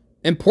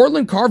 And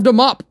Portland carved them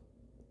up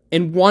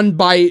and won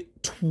by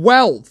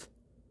 12.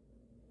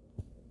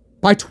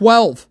 By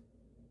 12.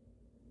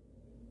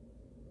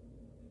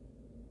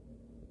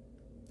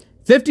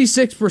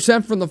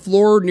 56% from the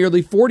floor,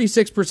 nearly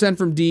 46%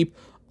 from deep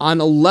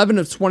on 11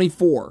 of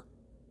 24.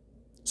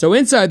 So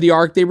inside the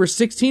arc, they were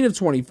 16 of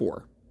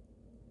 24.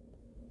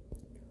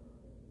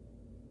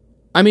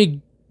 I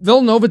mean,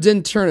 Villanova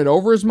didn't turn it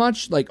over as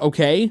much, like,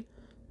 okay.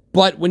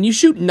 But when you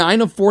shoot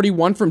 9 of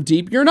 41 from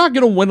deep, you're not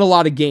going to win a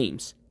lot of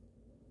games.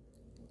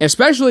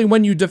 Especially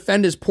when you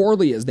defend as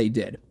poorly as they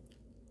did.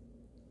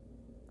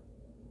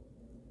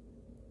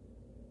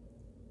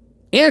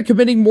 And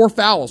committing more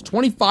fouls.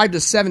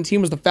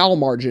 25-17 was the foul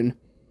margin.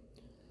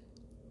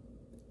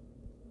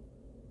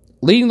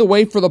 Leading the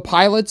way for the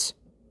Pilots,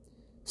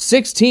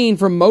 16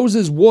 from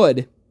Moses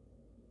Wood.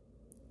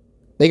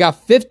 They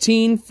got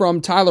 15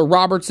 from Tyler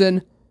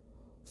Robertson,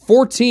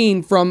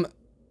 14 from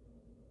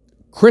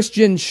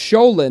Christian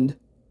Scholand,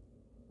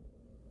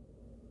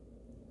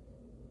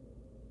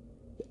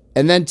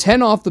 and then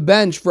 10 off the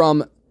bench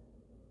from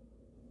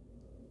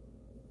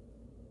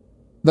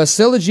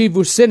Vasilij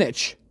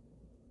Vucinic.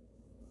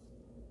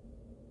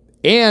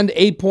 And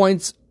 8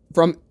 points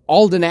from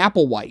Alden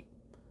Applewhite.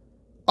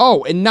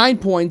 Oh, and 9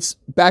 points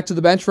back to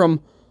the bench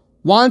from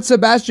Juan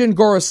Sebastian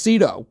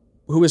Gorosito,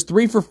 who was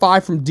 3 for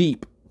 5 from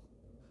deep.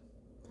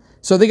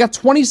 So they got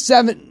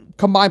 27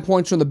 combined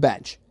points from the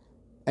bench.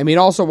 I mean,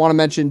 also want to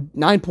mention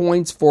 9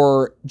 points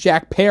for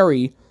Jack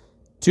Perry,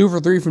 2 for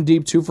 3 from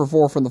deep, 2 for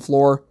 4 from the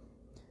floor.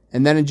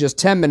 And then in just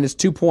 10 minutes,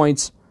 2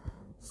 points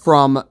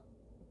from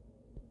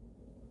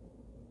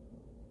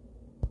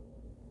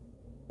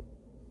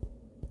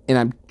and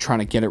I'm trying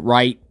to get it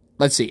right.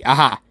 Let's see.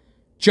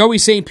 Joey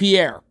St.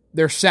 Pierre,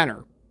 their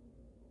center.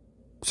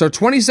 So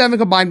 27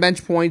 combined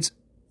bench points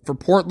for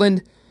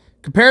Portland.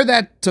 Compare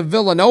that to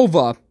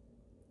Villanova.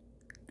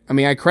 I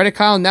mean, I credit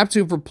Kyle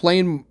Neptune for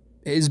playing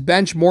his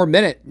bench more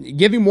minutes,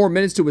 giving more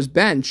minutes to his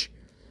bench.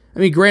 I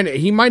mean, granted,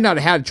 he might not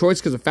have had a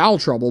choice because of foul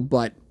trouble,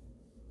 but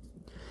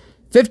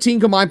 15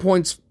 combined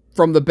points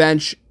from the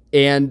bench,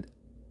 and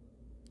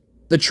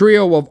the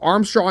trio of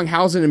Armstrong,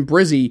 Housen, and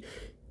Brizzi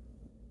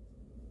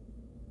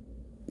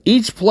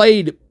each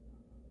played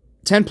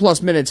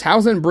 10-plus minutes.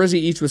 Housen and Brizzi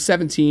each with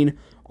 17.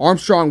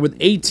 Armstrong with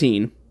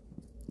 18.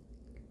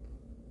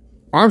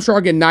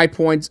 Armstrong getting 9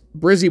 points.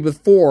 Brizzi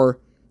with 4.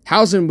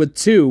 Housen with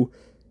 2.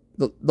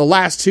 The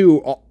last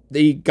two,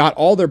 they got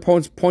all their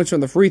points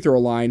from the free throw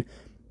line.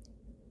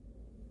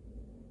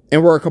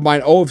 And were a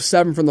combined 0 of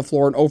 7 from the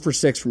floor and 0 for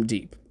 6 from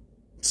deep.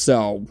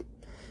 So,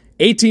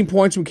 18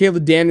 points from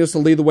Caleb Daniels to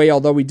lead the way,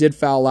 although he did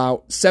foul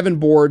out. 7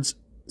 boards,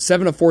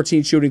 7 of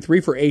 14 shooting, 3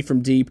 for 8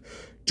 from deep.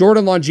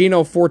 Jordan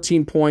Longino,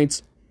 14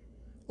 points.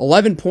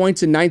 11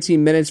 points in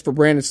 19 minutes for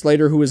Brandon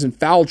Slater, who was in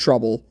foul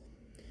trouble.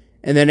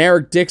 And then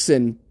Eric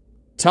Dixon,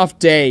 tough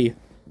day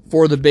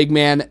for the big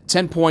man.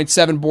 10 points,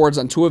 7 boards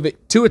on 2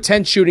 of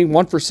 10 shooting,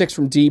 1 for 6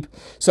 from deep.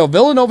 So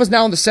Villanova's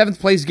now in the 7th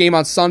place game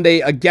on Sunday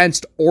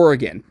against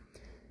Oregon.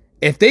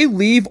 If they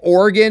leave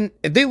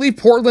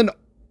Portland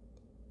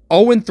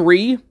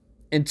 0-3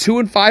 and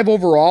 2-5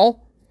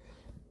 overall,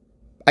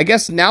 I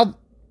guess now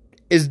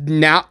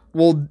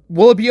will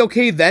it be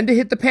okay then to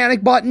hit the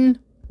panic button?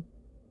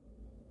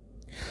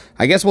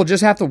 I guess we'll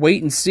just have to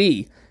wait and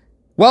see.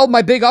 Well,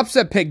 my big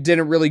upset pick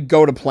didn't really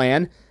go to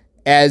plan,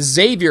 as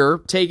Xavier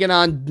taking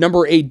on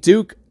number 8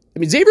 Duke. I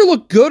mean, Xavier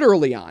looked good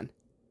early on.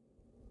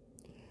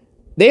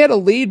 They had a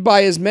lead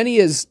by as many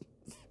as,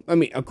 I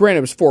mean, granted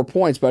it was 4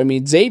 points, but I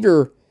mean,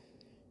 Xavier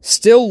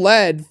still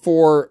led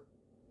for,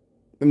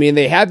 I mean,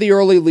 they had the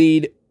early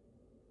lead.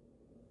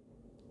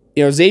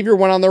 You know, Xavier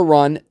went on their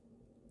run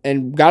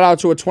and got out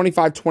to a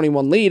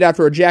 25-21 lead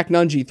after a Jack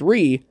Nungy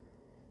 3.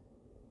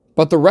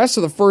 But the rest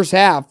of the first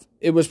half,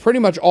 it was pretty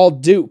much all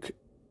Duke.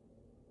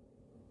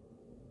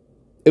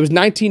 It was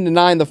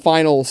 19-9 the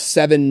final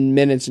 7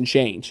 minutes and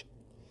change.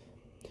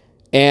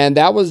 And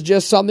that was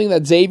just something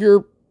that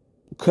Xavier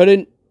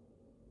couldn't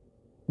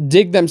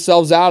dig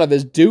themselves out of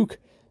as Duke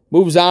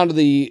moves on to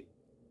the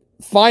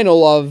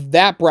final of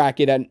that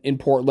bracket in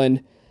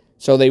Portland.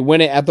 So they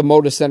win it at the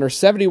Moda Center,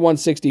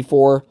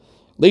 71-64.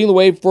 Leading the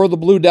way for the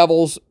Blue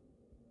Devils,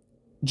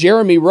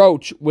 Jeremy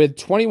Roach with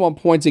 21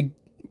 points,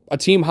 a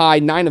team high,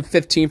 9 of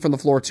 15 from the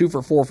floor, 2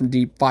 for 4 from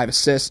deep, 5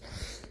 assists.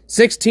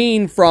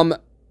 16 from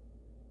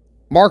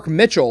Mark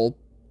Mitchell,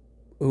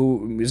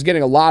 who is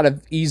getting a lot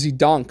of easy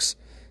dunks.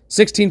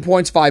 16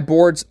 points, 5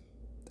 boards.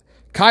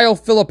 Kyle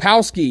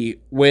Filipowski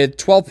with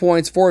 12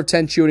 points, 4 of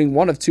 10 shooting,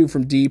 1 of 2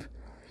 from deep.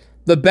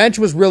 The bench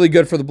was really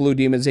good for the Blue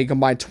Demons. They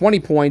combined 20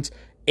 points,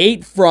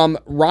 8 from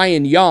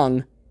Ryan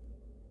Young,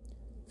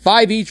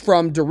 5 each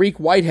from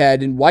Dariq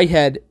Whitehead. And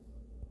Whitehead,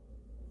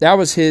 that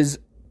was his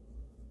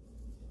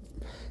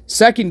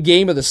second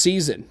game of the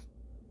season.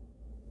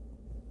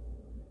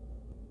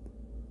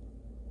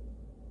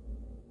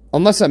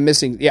 Unless I'm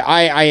missing. Yeah,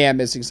 I am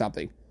missing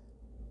something.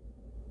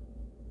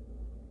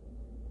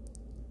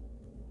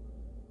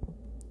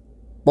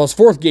 Well, it's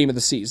fourth game of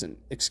the season.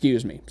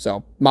 Excuse me.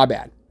 So, my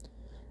bad.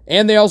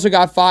 And they also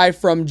got 5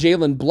 from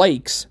Jalen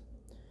Blakes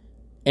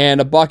and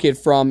a bucket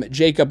from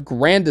Jacob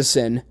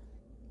Grandison.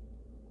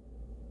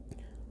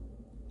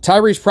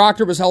 Tyrese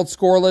Proctor was held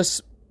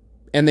scoreless,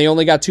 and they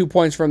only got 2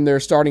 points from their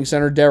starting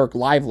center, Derek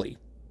Lively.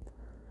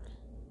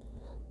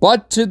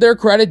 But to their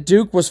credit,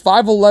 Duke was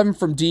 5-11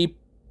 from deep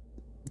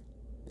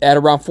at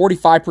around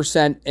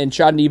 45% and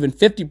shot an even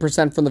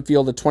 50% from the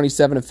field at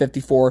 27 of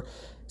 54.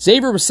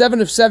 Xavier was 7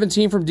 of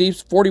 17 from deep,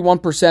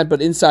 41%,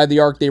 but inside the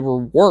arc they were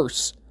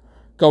worse,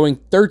 going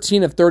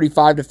 13 of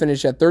 35 to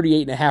finish at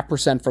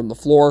 38.5% from the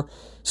floor.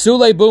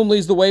 Sule Boom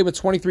leads the way with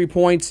 23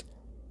 points,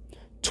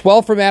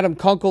 12 from Adam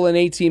Kunkel in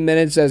 18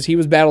 minutes as he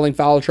was battling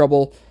foul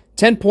trouble.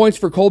 10 points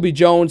for Colby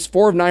Jones,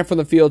 4 of 9 from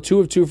the field, 2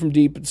 of 2 from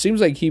deep. It seems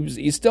like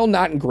he's still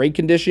not in great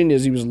condition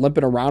as he was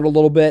limping around a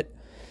little bit.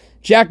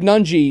 Jack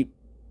Nungy,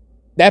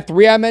 that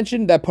 3 I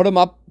mentioned that put him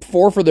up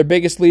 4 for their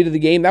biggest lead of the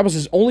game, that was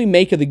his only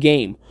make of the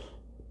game.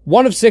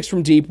 1 of 6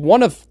 from deep,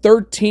 1 of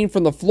 13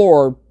 from the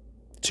floor,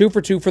 2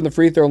 for 2 from the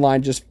free throw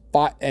line, just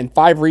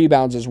 5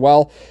 rebounds as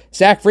well.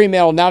 Zach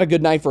Freemantle, not a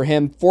good night for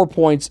him. 4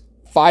 points,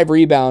 5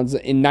 rebounds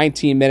in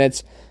 19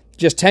 minutes.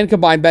 Just 10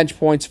 combined bench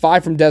points,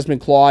 5 from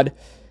Desmond Claude.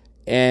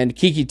 And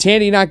Kiki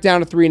Tandy knocked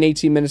down a 3 in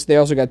 18 minutes. They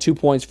also got 2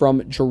 points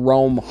from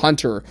Jerome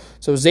Hunter.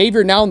 So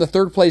Xavier now in the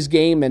third place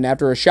game, and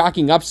after a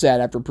shocking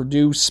upset, after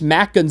Purdue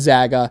smacked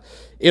Gonzaga,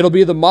 it'll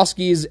be the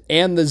Muskies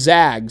and the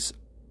Zags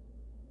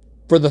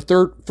for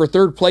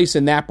third place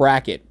in that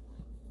bracket.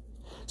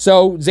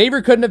 So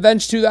Xavier couldn't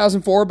avenge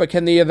 2004, but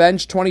can they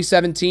avenge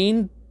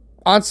 2017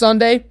 on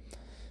Sunday?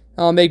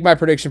 I'll make my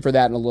prediction for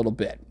that in a little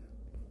bit.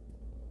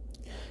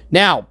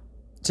 Now,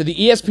 to the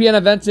ESPN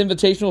Events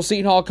Invitational,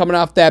 Seton Hall coming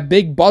off that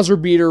big buzzer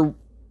beater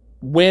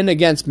win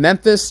against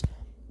Memphis.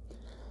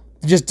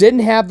 Just didn't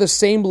have the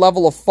same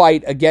level of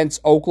fight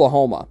against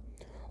Oklahoma.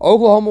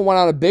 Oklahoma went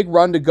on a big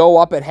run to go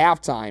up at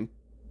halftime.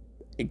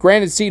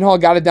 Granted, Seton Hall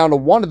got it down to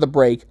 1 at the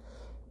break,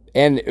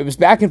 and it was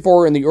back and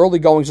forth in the early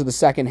goings of the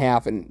second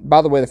half. And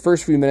by the way, the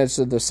first few minutes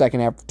of the second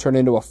half turned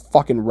into a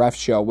fucking ref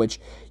show, which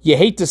you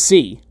hate to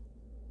see.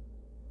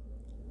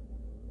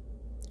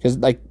 Because,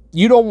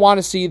 you don't want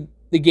to see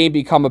the game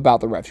become about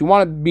the refs. You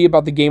want to be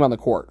about the game on the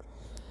court.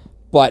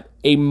 But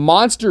a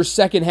monster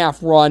second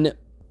half run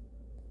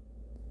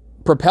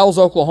propels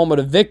Oklahoma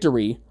to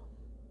victory.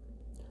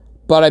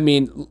 But I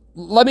mean,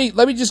 let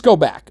me just go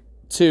back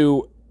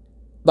to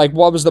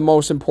what was the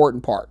most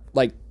important part.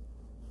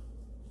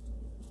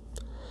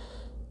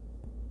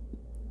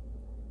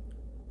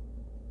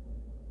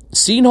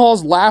 Seton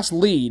Hall's last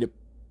lead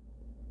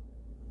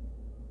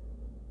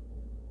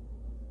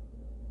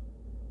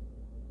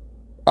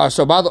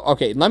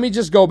let me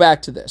just go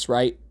back to this,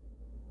 right?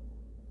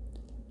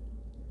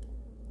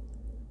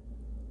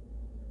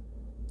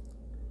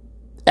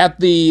 At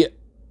the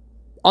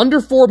under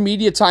 4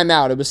 media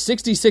timeout, it was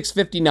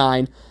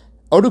 66-59.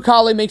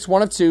 Odukale makes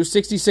 1 of 2,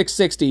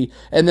 66-60,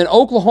 and then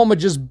Oklahoma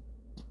just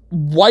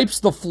wipes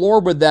the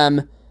floor with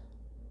them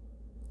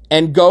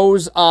and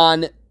goes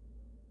on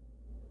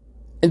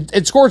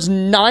and scores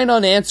 9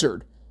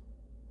 unanswered.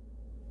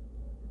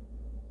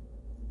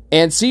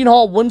 And Seton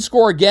Hall wouldn't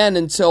score again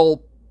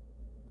until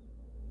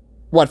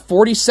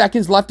 40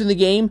 seconds left in the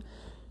game?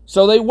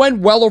 So they went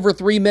well over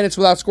 3 minutes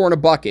without scoring a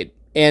bucket.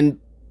 And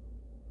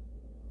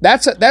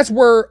that's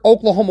where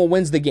Oklahoma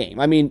wins the game.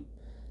 I mean,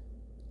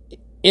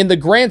 in the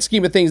grand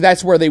scheme of things,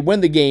 that's where they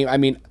win the game. I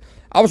mean,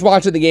 I was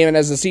watching the game, and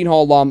as a Seton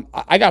Hall alum,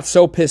 I got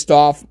so pissed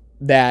off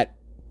that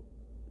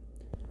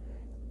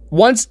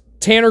once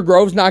Tanner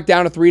Groves knocked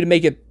down a 3 to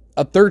make it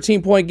a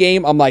 13-point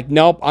game, I'm like,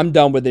 nope, I'm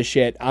done with this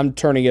shit. I'm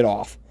turning it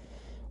off.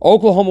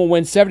 Oklahoma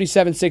wins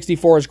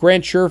 77-64 as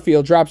Grant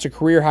Sherfield drops a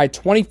career-high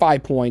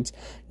 25 points,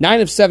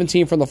 9 of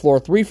 17 from the floor,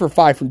 3 for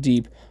 5 from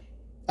deep.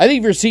 I think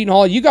if you're Seton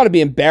Hall, you got to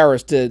be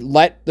embarrassed to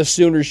let the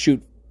Sooners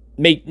shoot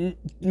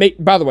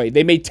By the way,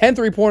 they made 10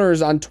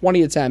 3-pointers on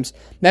 20 attempts.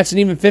 That's an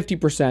even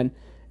 50%.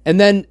 And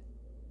then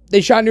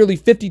they shot nearly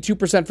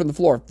 52% from the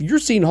floor. If you're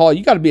Seton Hall,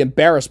 you got to be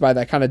embarrassed by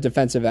that kind of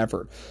defensive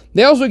effort.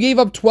 They also gave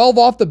up 12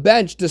 off the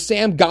bench to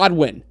Sam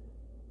Godwin,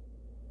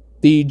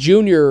 the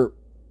junior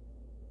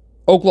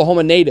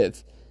Oklahoma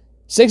native.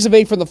 6 of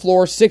 8 from the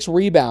floor, 6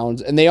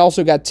 rebounds, and they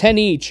also got 10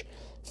 each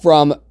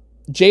from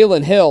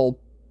Jalen Hill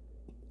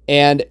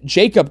and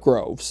Jacob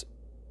Groves,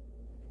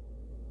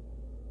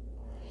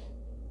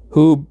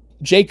 who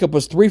Jacob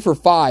was 3 for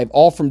 5,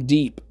 all from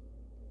deep.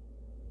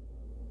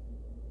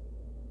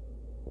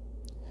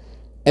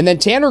 And then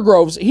Tanner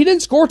Groves, he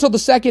didn't score till the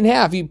second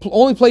half. He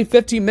only played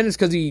 15 minutes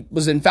because he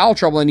was in foul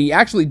trouble, and he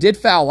actually did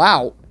foul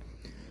out.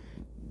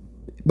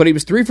 But he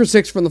was 3 for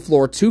 6 from the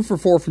floor, 2 for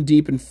 4 from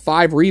deep, and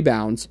 5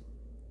 rebounds.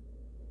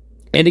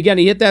 And again,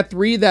 he hit that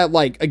 3 that,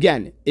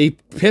 again,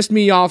 it pissed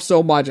me off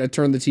so much, I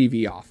turned the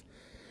TV off.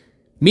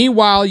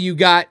 Meanwhile, you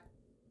got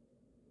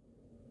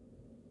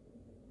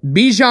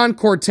Bijan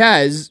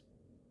Cortez,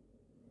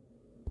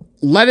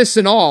 lettuce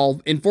and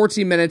all, in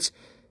 14 minutes,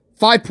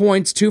 5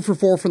 points, 2 for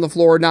 4 from the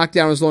floor, knocked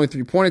down his only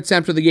 3-point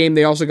attempt of the game.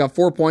 They also got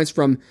 4 points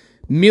from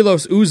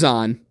Milos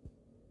Uzan,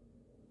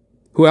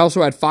 who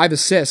also had 5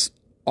 assists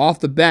off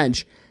the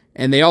bench.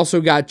 And they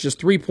also got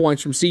just 3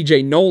 points from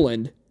CJ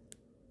Noland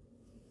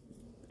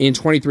in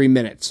 23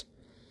 minutes.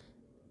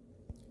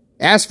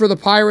 As for the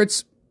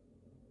Pirates,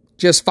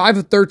 just 5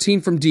 of 13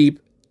 from deep,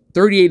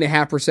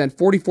 38.5%,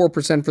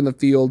 44% from the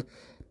field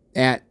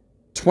at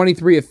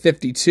 23 of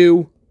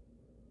 52.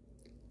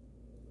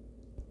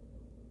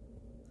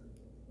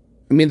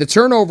 I mean, the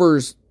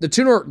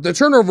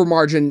turnover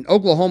margin,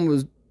 Oklahoma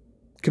was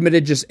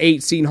committed just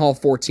 8, Seton Hall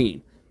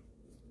 14.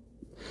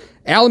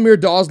 Alamir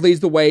Dawes leads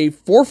the way,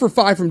 4 for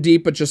 5 from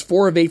deep, but just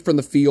 4 of 8 from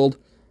the field.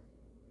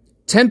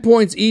 10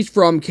 points each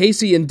from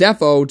Casey and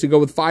Defo to go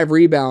with 5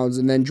 rebounds,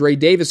 and then Dre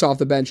Davis off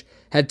the bench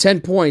had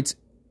 10 points,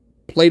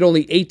 played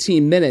only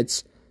 18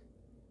 minutes.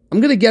 I'm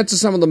going to get to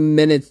some of the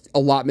minute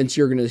allotments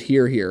you're going to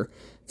hear here.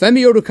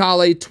 Femi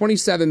Odukale,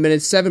 27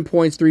 minutes, 7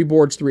 points, 3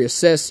 boards, 3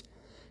 assists.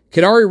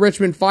 Kadari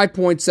Richmond, 5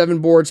 points, 7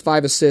 boards,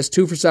 5 assists,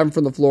 2 for 7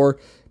 from the floor.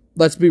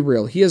 Let's be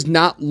real. He has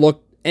not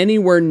looked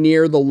anywhere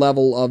near the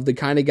level of the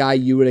kind of guy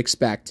you would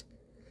expect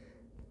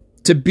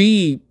to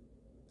be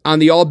on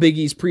the All Big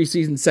East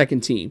preseason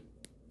second team.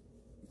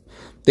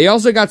 They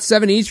also got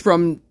 7 each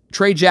from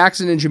Trey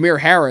Jackson and Jameer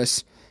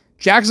Harris.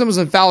 Jackson was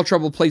in foul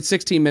trouble, played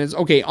 16 minutes.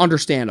 Okay,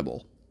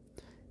 understandable.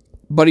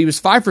 But he was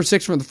 5 for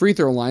 6 from the free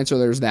throw line, so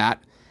there's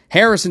that.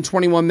 Harris in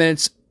 21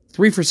 minutes,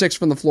 3 for 6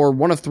 from the floor,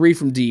 1 of 3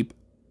 from deep.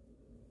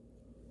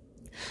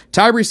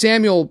 Tyree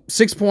Samuel,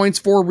 6 points,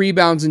 4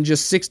 rebounds in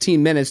just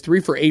 16 minutes,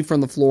 3 for 8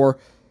 from the floor.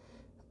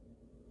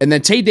 And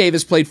then Tay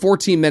Davis played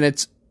 14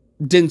 minutes,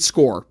 didn't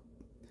score.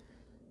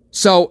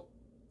 So,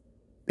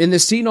 in the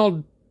Seton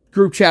Hall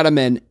group chat I'm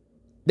in,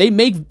 they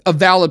make a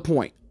valid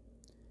point.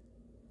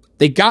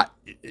 They got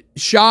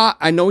Shaw,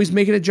 I know he's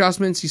making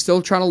adjustments. He's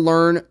still trying to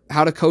learn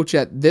how to coach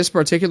at this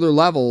particular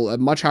level, a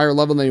much higher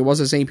level than he was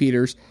at St.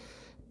 Peter's.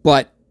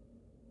 But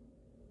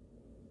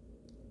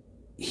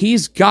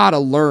he's got to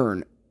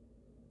learn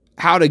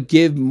how to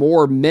give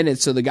more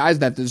minutes to the guys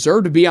that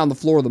deserve to be on the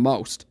floor the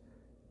most.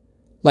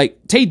 Like,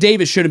 Tay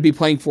Davis shouldn't be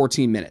playing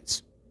 14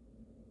 minutes.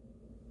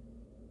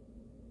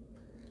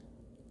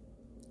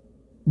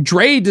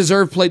 Dre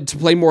deserved to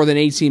play more than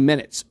 18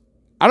 minutes.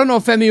 I don't know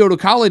if Femi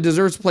Odukale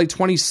deserves to play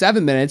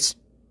 27 minutes.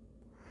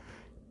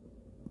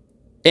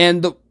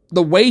 And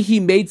the way he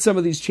made some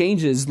of these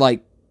changes,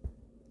 like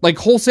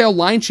wholesale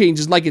line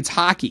changes, like it's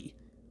hockey.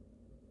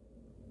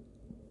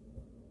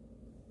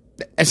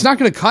 It's not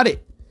going to cut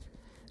it.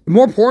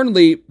 More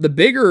importantly, the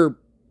bigger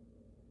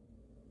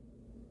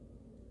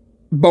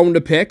bone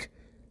to pick,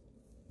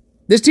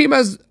 this team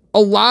has a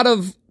lot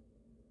of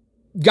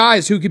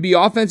guys who could be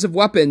offensive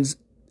weapons,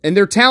 and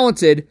they're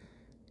talented,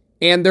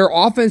 and their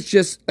offense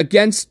just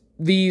against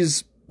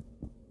these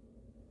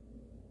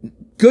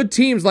good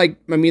teams,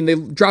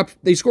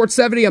 they scored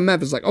 70 on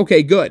Memphis,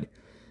 okay, good.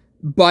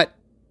 But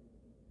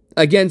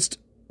against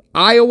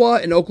Iowa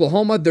and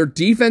Oklahoma, their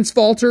defense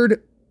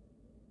faltered,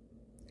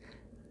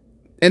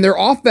 and their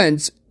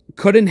offense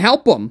couldn't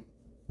help them.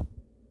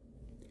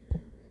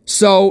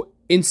 So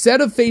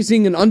instead of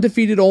facing an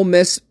undefeated Ole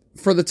Miss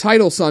for the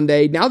title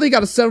Sunday, now they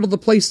got to settle to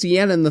play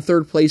Siena in the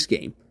third place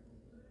game.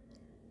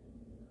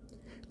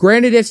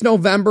 Granted, it's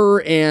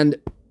November, and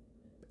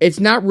it's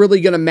not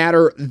really going to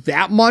matter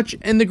that much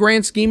in the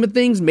grand scheme of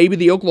things. Maybe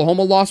the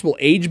Oklahoma loss will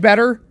age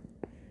better,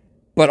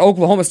 but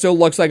Oklahoma still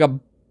looks like a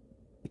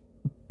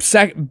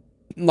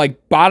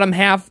bottom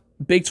half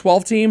Big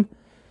 12 team.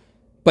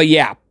 But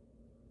yeah,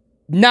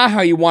 not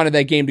how you wanted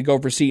that game to go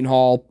for Seton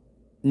Hall.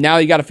 Now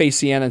you got to face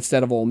Siena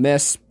instead of Ole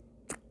Miss.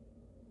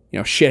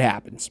 Shit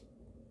happens.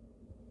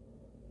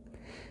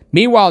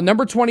 Meanwhile,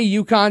 number 20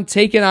 UConn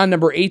taking on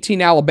number 18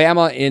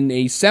 Alabama in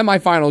a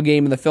semifinal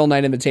game in the Phil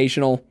Knight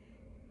Invitational.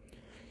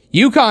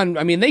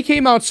 UConn, they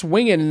came out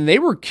swinging and they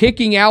were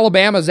kicking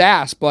Alabama's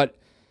ass, but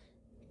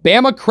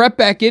Bama crept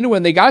back into it,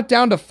 and they got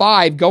down to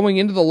 5 going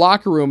into the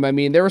locker room. I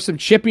mean, there was some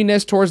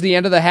chippiness towards the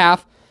end of the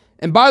half.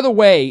 And by the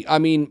way, I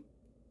mean,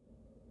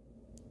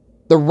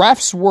 the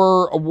refs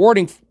were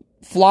awarding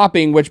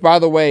flopping, which, by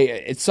the way,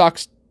 it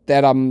sucks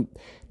that I'm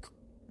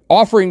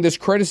offering this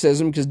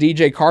criticism because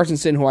DJ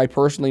Carsonson, who I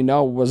personally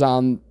know, was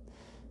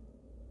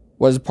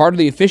part of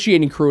the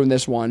officiating crew in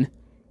this one.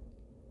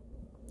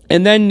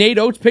 And then Nate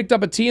Oates picked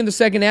up a tee in the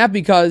second half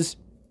because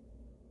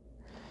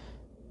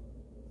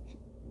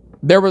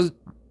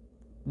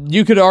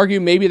you could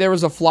argue maybe there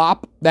was a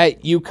flop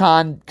that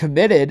UConn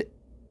committed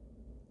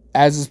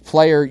as his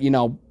player,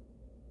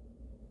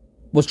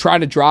 was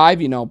trying to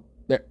drive.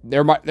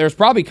 There's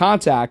probably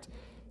contact,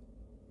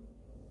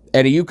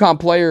 and a UConn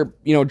player,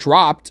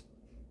 dropped.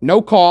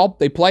 No call.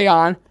 They play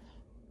on,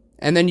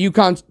 and then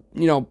UConn,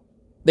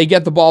 they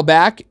get the ball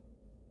back,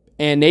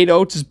 and Nate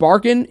Oates is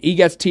barking. He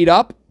gets teed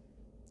up.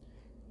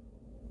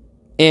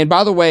 And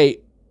by the way,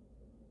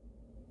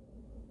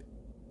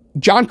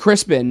 John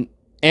Crispin,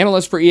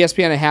 analyst for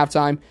ESPN at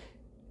halftime,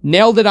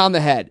 nailed it on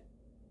the head.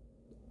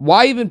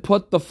 Why even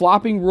put the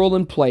flopping rule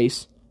in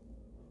place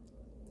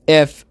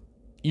if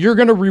you're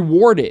going to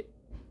reward it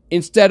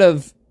instead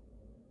of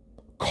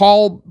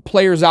call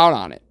players out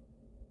on it?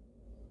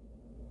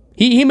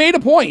 He made a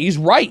point. He's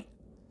right.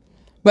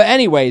 But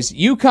anyways,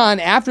 UConn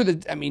after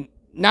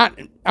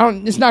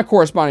it's not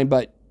corresponding,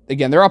 but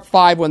again, they're up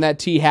 5 when that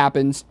tee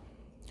happens.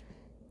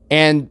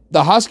 And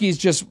the Huskies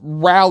just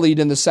rallied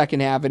in the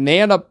second half, and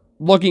they end up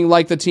looking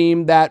like the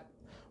team that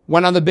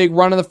went on the big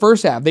run in the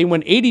first half. They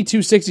went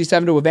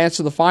 82-67 to advance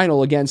to the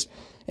final against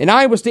an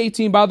Iowa State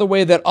team, by the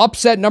way, that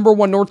upset number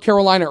 1 North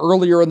Carolina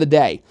earlier in the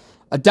day.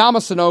 Adama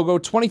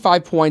Sanogo,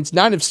 25 points,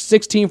 9 of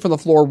 16 from the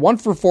floor, 1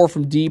 for 4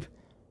 from deep,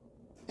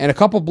 and a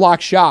couple block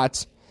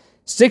shots.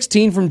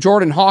 16 from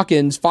Jordan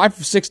Hawkins, 5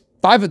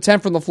 of 10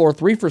 from the floor,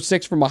 3 for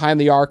 6 from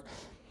behind the arc.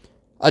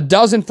 A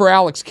dozen for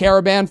Alex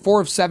Caravan,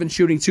 4 of 7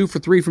 shooting, 2 for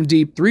 3 from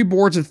deep, 3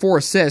 boards and 4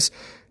 assists.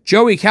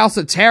 Joey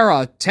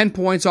Calcaterra, 10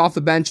 points off the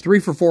bench, 3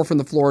 for 4 from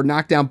the floor,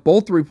 knocked down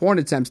both 3-point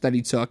attempts that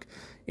he took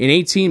in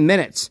 18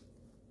 minutes.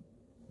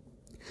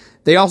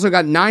 They also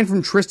got 9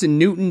 from Tristan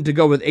Newton to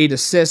go with 8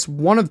 assists,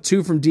 1 of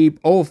 2 from deep,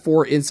 0 of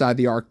 4 inside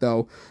the arc,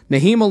 though.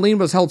 Naheem Aline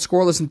was held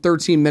scoreless in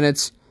 13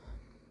 minutes,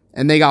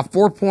 and they got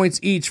 4 points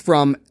each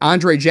from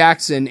Andre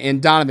Jackson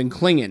and Donovan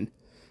Clingan.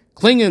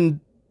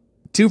 Clingan,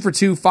 2 for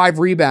 2, 5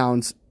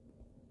 rebounds.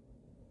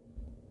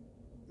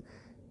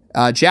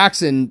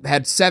 Jackson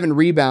had 7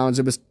 rebounds.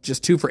 It was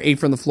just 2 for 8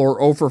 from the floor,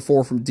 0 for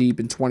 4 from deep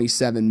in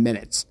 27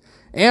 minutes.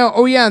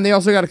 And they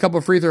also got a couple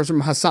of free throws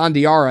from Hassan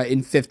Diarra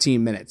in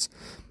 15 minutes.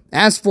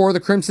 As for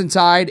the Crimson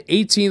Tide,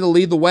 18 to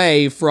lead the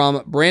way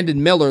from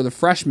Brandon Miller, the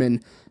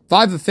freshman,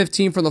 5 of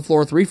 15 from the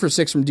floor, 3 for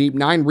 6 from deep,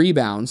 9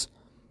 rebounds.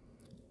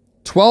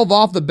 12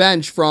 off the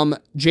bench from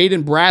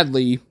Jaden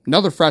Bradley,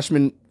 another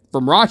freshman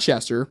from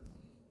Rochester,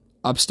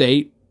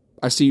 upstate.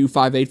 I see you,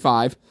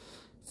 585.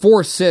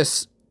 4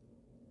 assists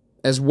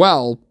as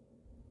well.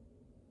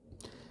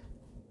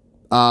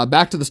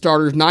 Back to the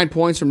starters, 9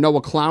 points from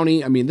Noah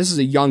Clowney. I mean, this is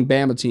a young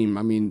Bama team.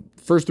 I mean,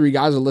 first 3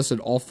 guys are listed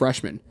all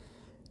freshmen.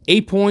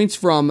 8 points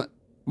from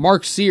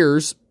Mark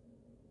Sears.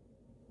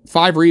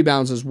 5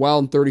 rebounds as well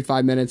in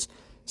 35 minutes.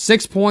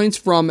 6 points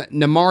from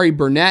Namari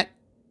Burnett.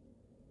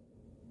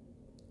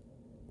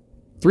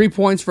 3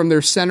 points from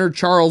their center,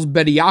 Charles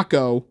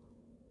Bediako.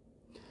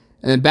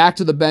 And then back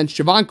to the bench,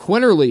 Javon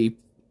Quinterly,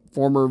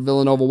 former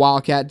Villanova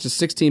Wildcat, just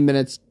 16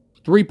 minutes,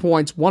 3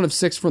 points, 1 of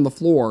 6 from the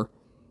floor.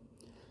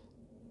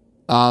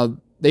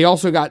 They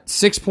also got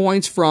 6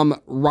 points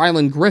from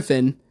Rylan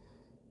Griffin,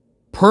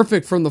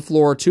 perfect from the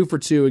floor, 2 for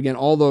 2. Again,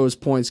 all those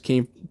points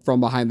came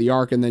from behind the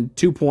arc, and then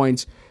 2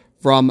 points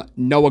from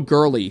Noah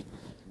Gurley.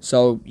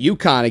 So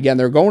UConn, again,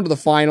 they're going to the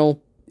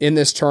final in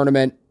this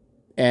tournament,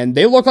 and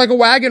they look like a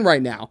wagon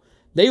right now.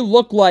 They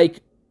look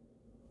like,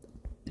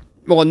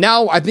 well,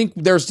 now I think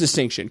there's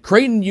distinction.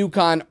 Creighton and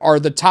UConn are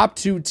the top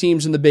 2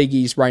 teams in the Big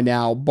East right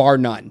now, bar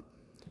none.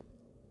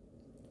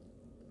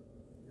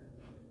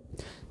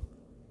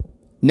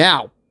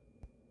 Now,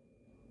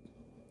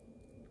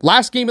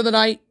 last game of the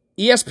night,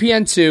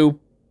 ESPN 2,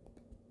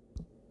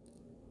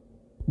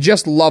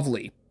 just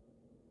lovely.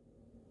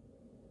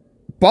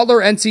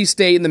 Butler, NC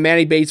State in the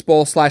Manny Bates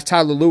Bowl /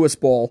 Tyler Lewis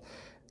Bowl,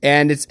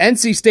 and it's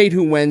NC State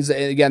who wins.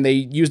 Again, they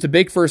used a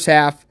big first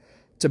half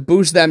to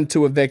boost them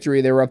to a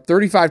victory. They were up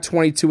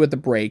 35-22 at the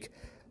break,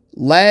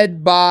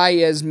 led by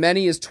as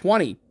many as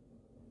 20,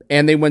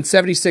 and they went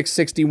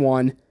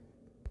 76-61.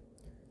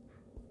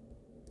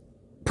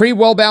 Pretty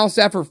well-balanced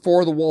effort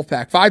for the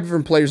Wolfpack. 5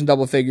 different players in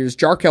double figures.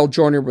 Jarkel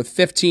Jr. with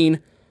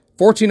 15,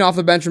 14 off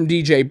the bench from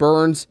DJ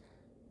Burns,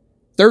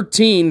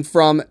 13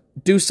 from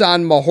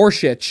Dusan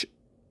Mahorcic,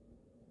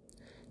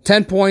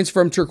 10 points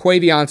from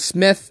Terquavion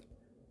Smith,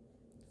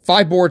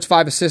 5 boards,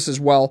 5 assists as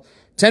well,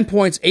 10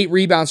 points, 8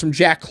 rebounds from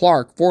Jack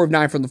Clark, 4 of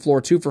 9 from the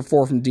floor, 2 for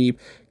 4 from deep.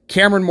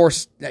 Casey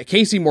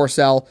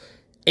Morsell,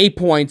 8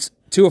 points,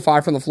 2 of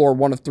 5 from the floor,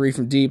 1 of 3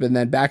 from deep, and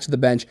then back to the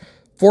bench.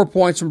 4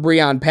 points from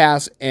Breon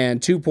Pass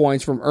and 2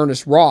 points from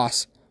Ernest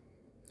Ross.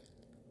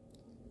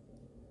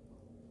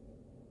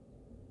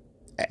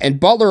 And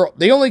Butler,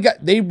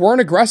 they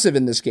weren't aggressive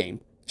in this game.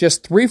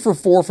 Just 3 for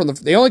 4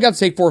 they only got to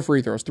take 4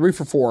 free throws, 3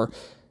 for 4.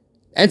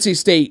 NC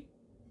State,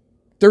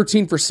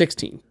 13 for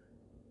 16.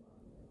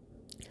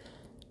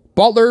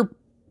 Butler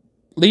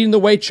leading the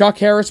way, Chuck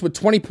Harris with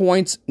 20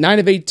 points, 9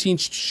 of 18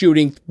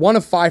 shooting, 1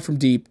 of 5 from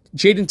deep.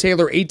 Jaden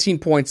Taylor, 18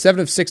 points,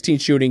 7 of 16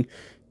 shooting,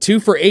 2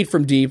 for 8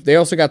 from deep. They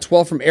also got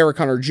 12 from Eric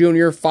Hunter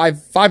Jr.,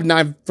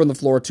 5-9 from the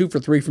floor, 2 for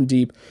 3 from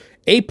deep.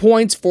 8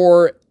 points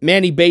for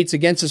Manny Bates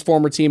against his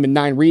former team and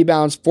 9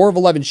 rebounds. 4 of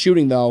 11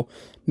 shooting, though.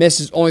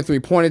 Misses only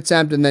 3-point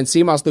attempt. And then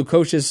Simas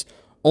Lukosius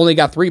only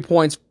got 3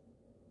 points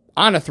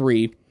on a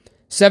 3.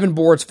 7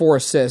 boards, 4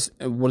 assists.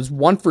 It was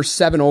 1 for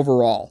 7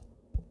 overall.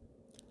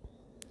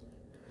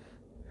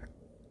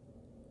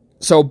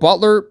 So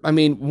Butler,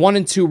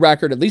 1-2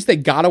 record. At least they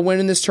got to win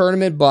in this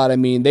tournament, but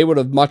they would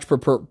have much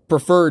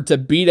preferred to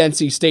beat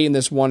NC State in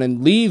this one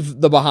and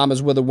leave the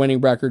Bahamas with a winning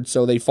record,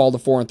 so they fall to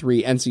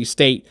 4-3. NC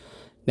State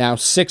now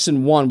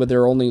 6-1 with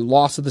their only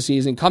loss of the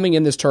season coming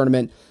in this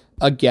tournament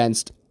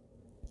against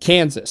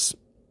Kansas.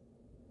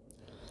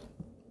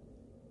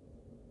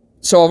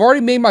 So I've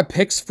already made my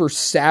picks for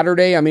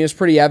Saturday. It's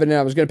pretty evident.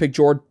 I was going to pick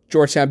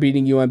Georgetown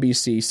beating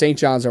UMBC, St.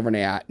 John's over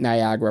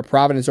Niagara,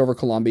 Providence over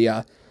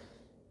Columbia,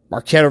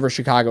 Marquette over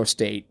Chicago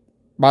State.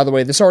 By the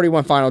way, this already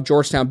went final.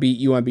 Georgetown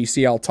beat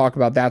UMBC. I'll talk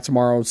about that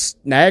tomorrow.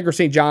 Niagara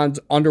St. John's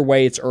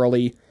underway. It's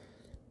early.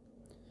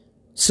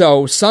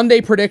 So Sunday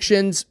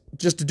predictions,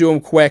 just to do them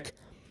quick.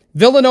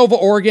 Villanova,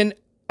 Oregon.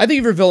 I think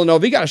if you're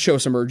Villanova, you got to show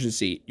some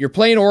urgency. You're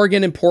playing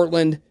Oregon in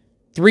Portland,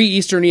 3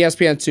 Eastern,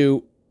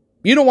 ESPN2.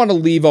 You don't want to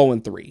leave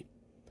 0-3.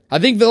 I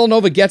think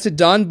Villanova gets it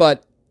done,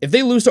 but if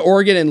they lose to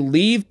Oregon and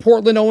leave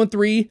Portland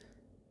 0-3,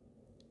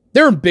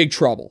 they're in big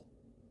trouble.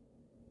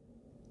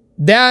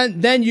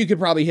 Then you could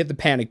probably hit the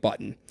panic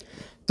button.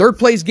 Third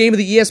place game of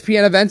the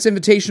ESPN Events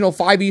Invitational,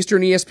 5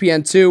 Eastern,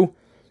 ESPN2.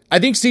 I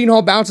think Seton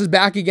Hall bounces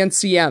back against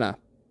Siena.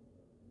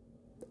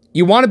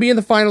 You want to be in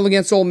the final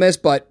against Ole Miss,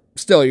 but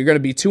still, you're going to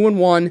be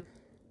 2-1.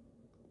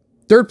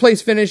 Third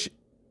place finish,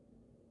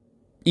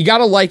 you got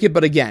to like it,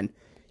 but again,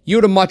 you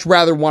would have much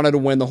rather wanted to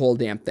win the whole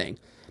damn thing.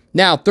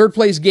 Now, third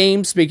place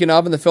game, speaking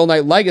of, in the Phil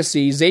Knight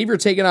legacy, Xavier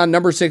taking on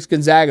number 6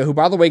 Gonzaga, who,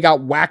 by the way,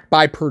 got whacked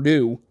by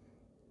Purdue.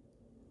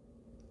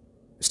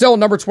 Still a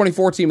number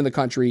 24 team in the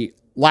country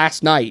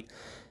last night.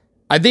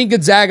 I think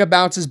Gonzaga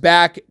bounces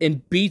back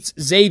and beats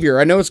Xavier.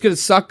 I know it's going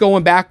to suck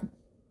going back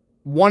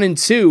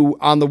 1-2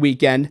 on the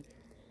weekend,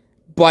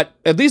 but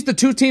at least the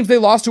 2 teams they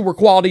lost to were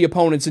quality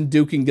opponents in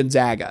Duke and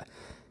Gonzaga.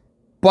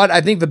 But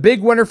I think the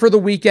big winner for the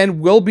weekend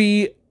will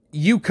be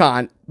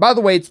UConn. By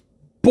the way, it's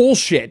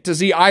bullshit to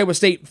see Iowa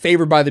State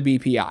favored by the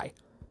BPI.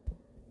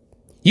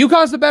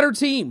 UConn's the better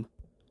team.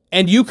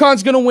 And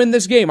UConn's going to win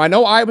this game. I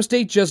know Iowa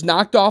State just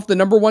knocked off the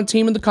number 1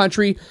 team in the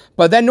country,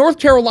 but that North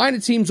Carolina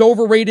team's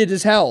overrated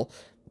as hell.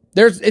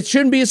 It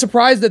shouldn't be a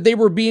surprise that they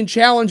were being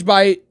challenged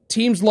by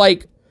teams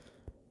like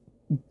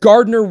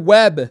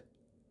Gardner-Webb.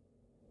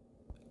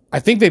 I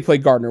think they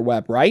played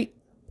Gardner-Webb, right?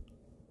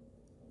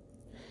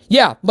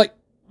 Yeah,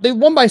 they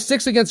won by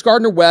 6 against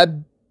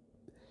Gardner-Webb.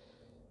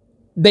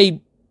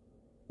 They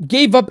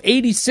gave up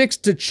 86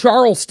 to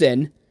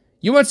Charleston.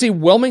 UNC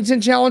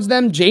Wilmington challenged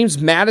them. James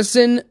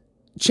Madison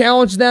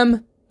challenged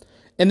them,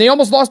 and they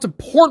almost lost to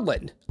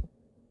Portland.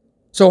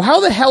 So how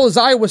the hell is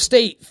Iowa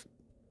State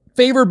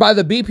favored by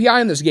the BPI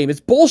in this game?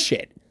 It's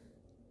bullshit.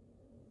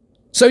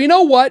 So you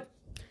know what?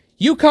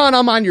 UConn,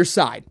 I'm on your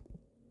side.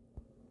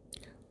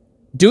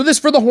 Do this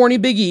for the horny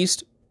Big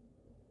East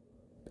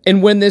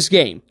and win this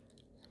game.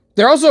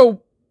 They're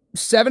also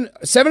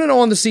 7-0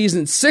 on the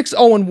season,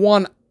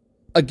 6-0-1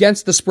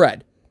 against the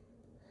spread.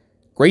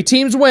 Great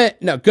teams win.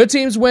 No, good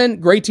teams win.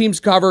 Great teams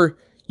cover.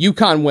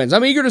 UConn wins.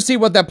 I'm eager to see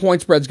what that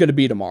point spread's going to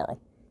be tomorrow.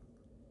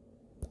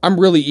 I'm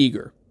really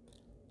eager.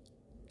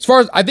 As far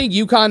as, I think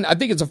UConn,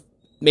 it's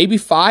maybe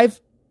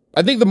 5.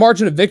 I think the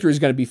margin of victory is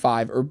going to be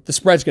 5, or the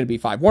spread's going to be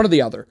 5, one or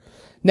the other.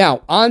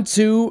 Now, on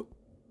to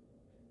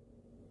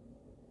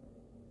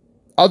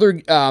other,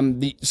 by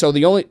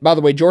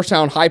the way,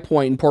 Georgetown High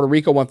Point in Puerto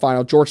Rico went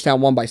final.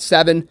 Georgetown won by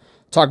 7.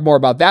 Talk more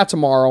about that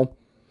tomorrow.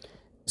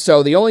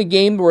 So the only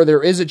game where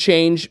there is a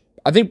change,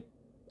 I think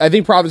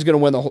Providence is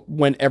going to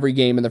win every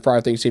game in the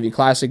Friday Thanksgiving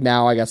Classic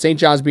now. I got St.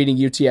 John's beating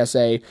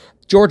UTSA.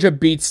 Georgia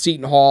beats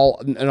Seton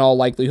Hall in all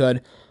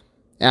likelihood.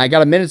 And I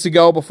got a minute to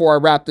go before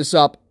I wrap this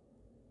up.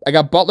 I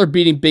got Butler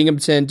beating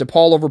Binghamton,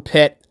 DePaul over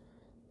Pitt,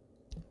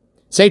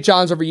 St.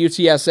 John's over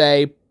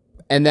UTSA,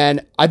 and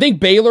then I think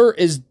Baylor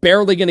is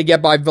barely going to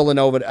get by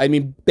Villanova.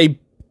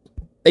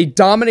 They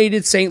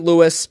dominated St.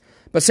 Louis,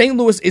 but St.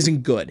 Louis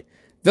isn't good.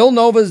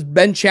 Villanova's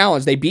been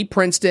challenged. They beat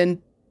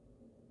Princeton.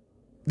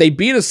 They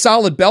beat a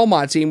solid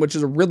Belmont team, which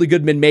is a really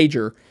good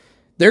mid-major.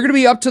 They're going to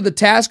be up to the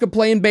task of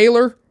playing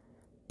Baylor,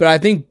 but I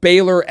think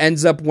Baylor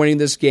ends up winning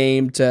this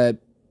game to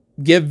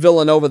give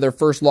Villanova their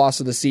first loss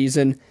of the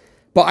season.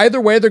 But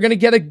either way, they're going to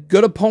get a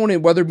good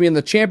opponent, whether it be in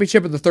the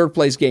championship or the third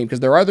place game,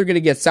 because they're either going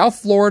to get South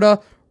Florida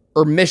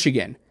or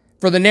Michigan.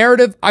 For the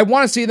narrative, I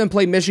want to see them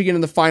play Michigan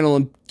in the final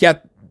and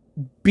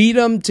beat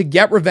them to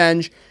get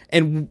revenge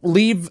and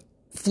leave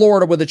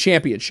Florida with a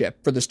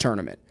championship for this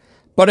tournament.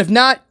 But if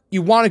not,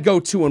 you want to go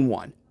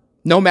 2-1,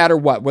 no matter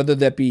what, whether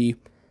that be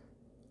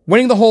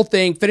winning the whole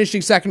thing,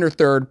 finishing second or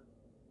third.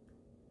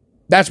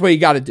 That's what you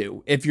got to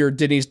do if you're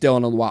Denise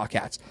Dillon and the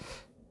Wildcats.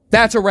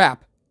 That's a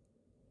wrap.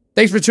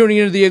 Thanks for tuning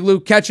into the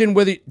Igloo.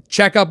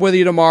 Check up with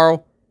you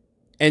tomorrow.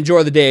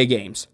 Enjoy the day of games.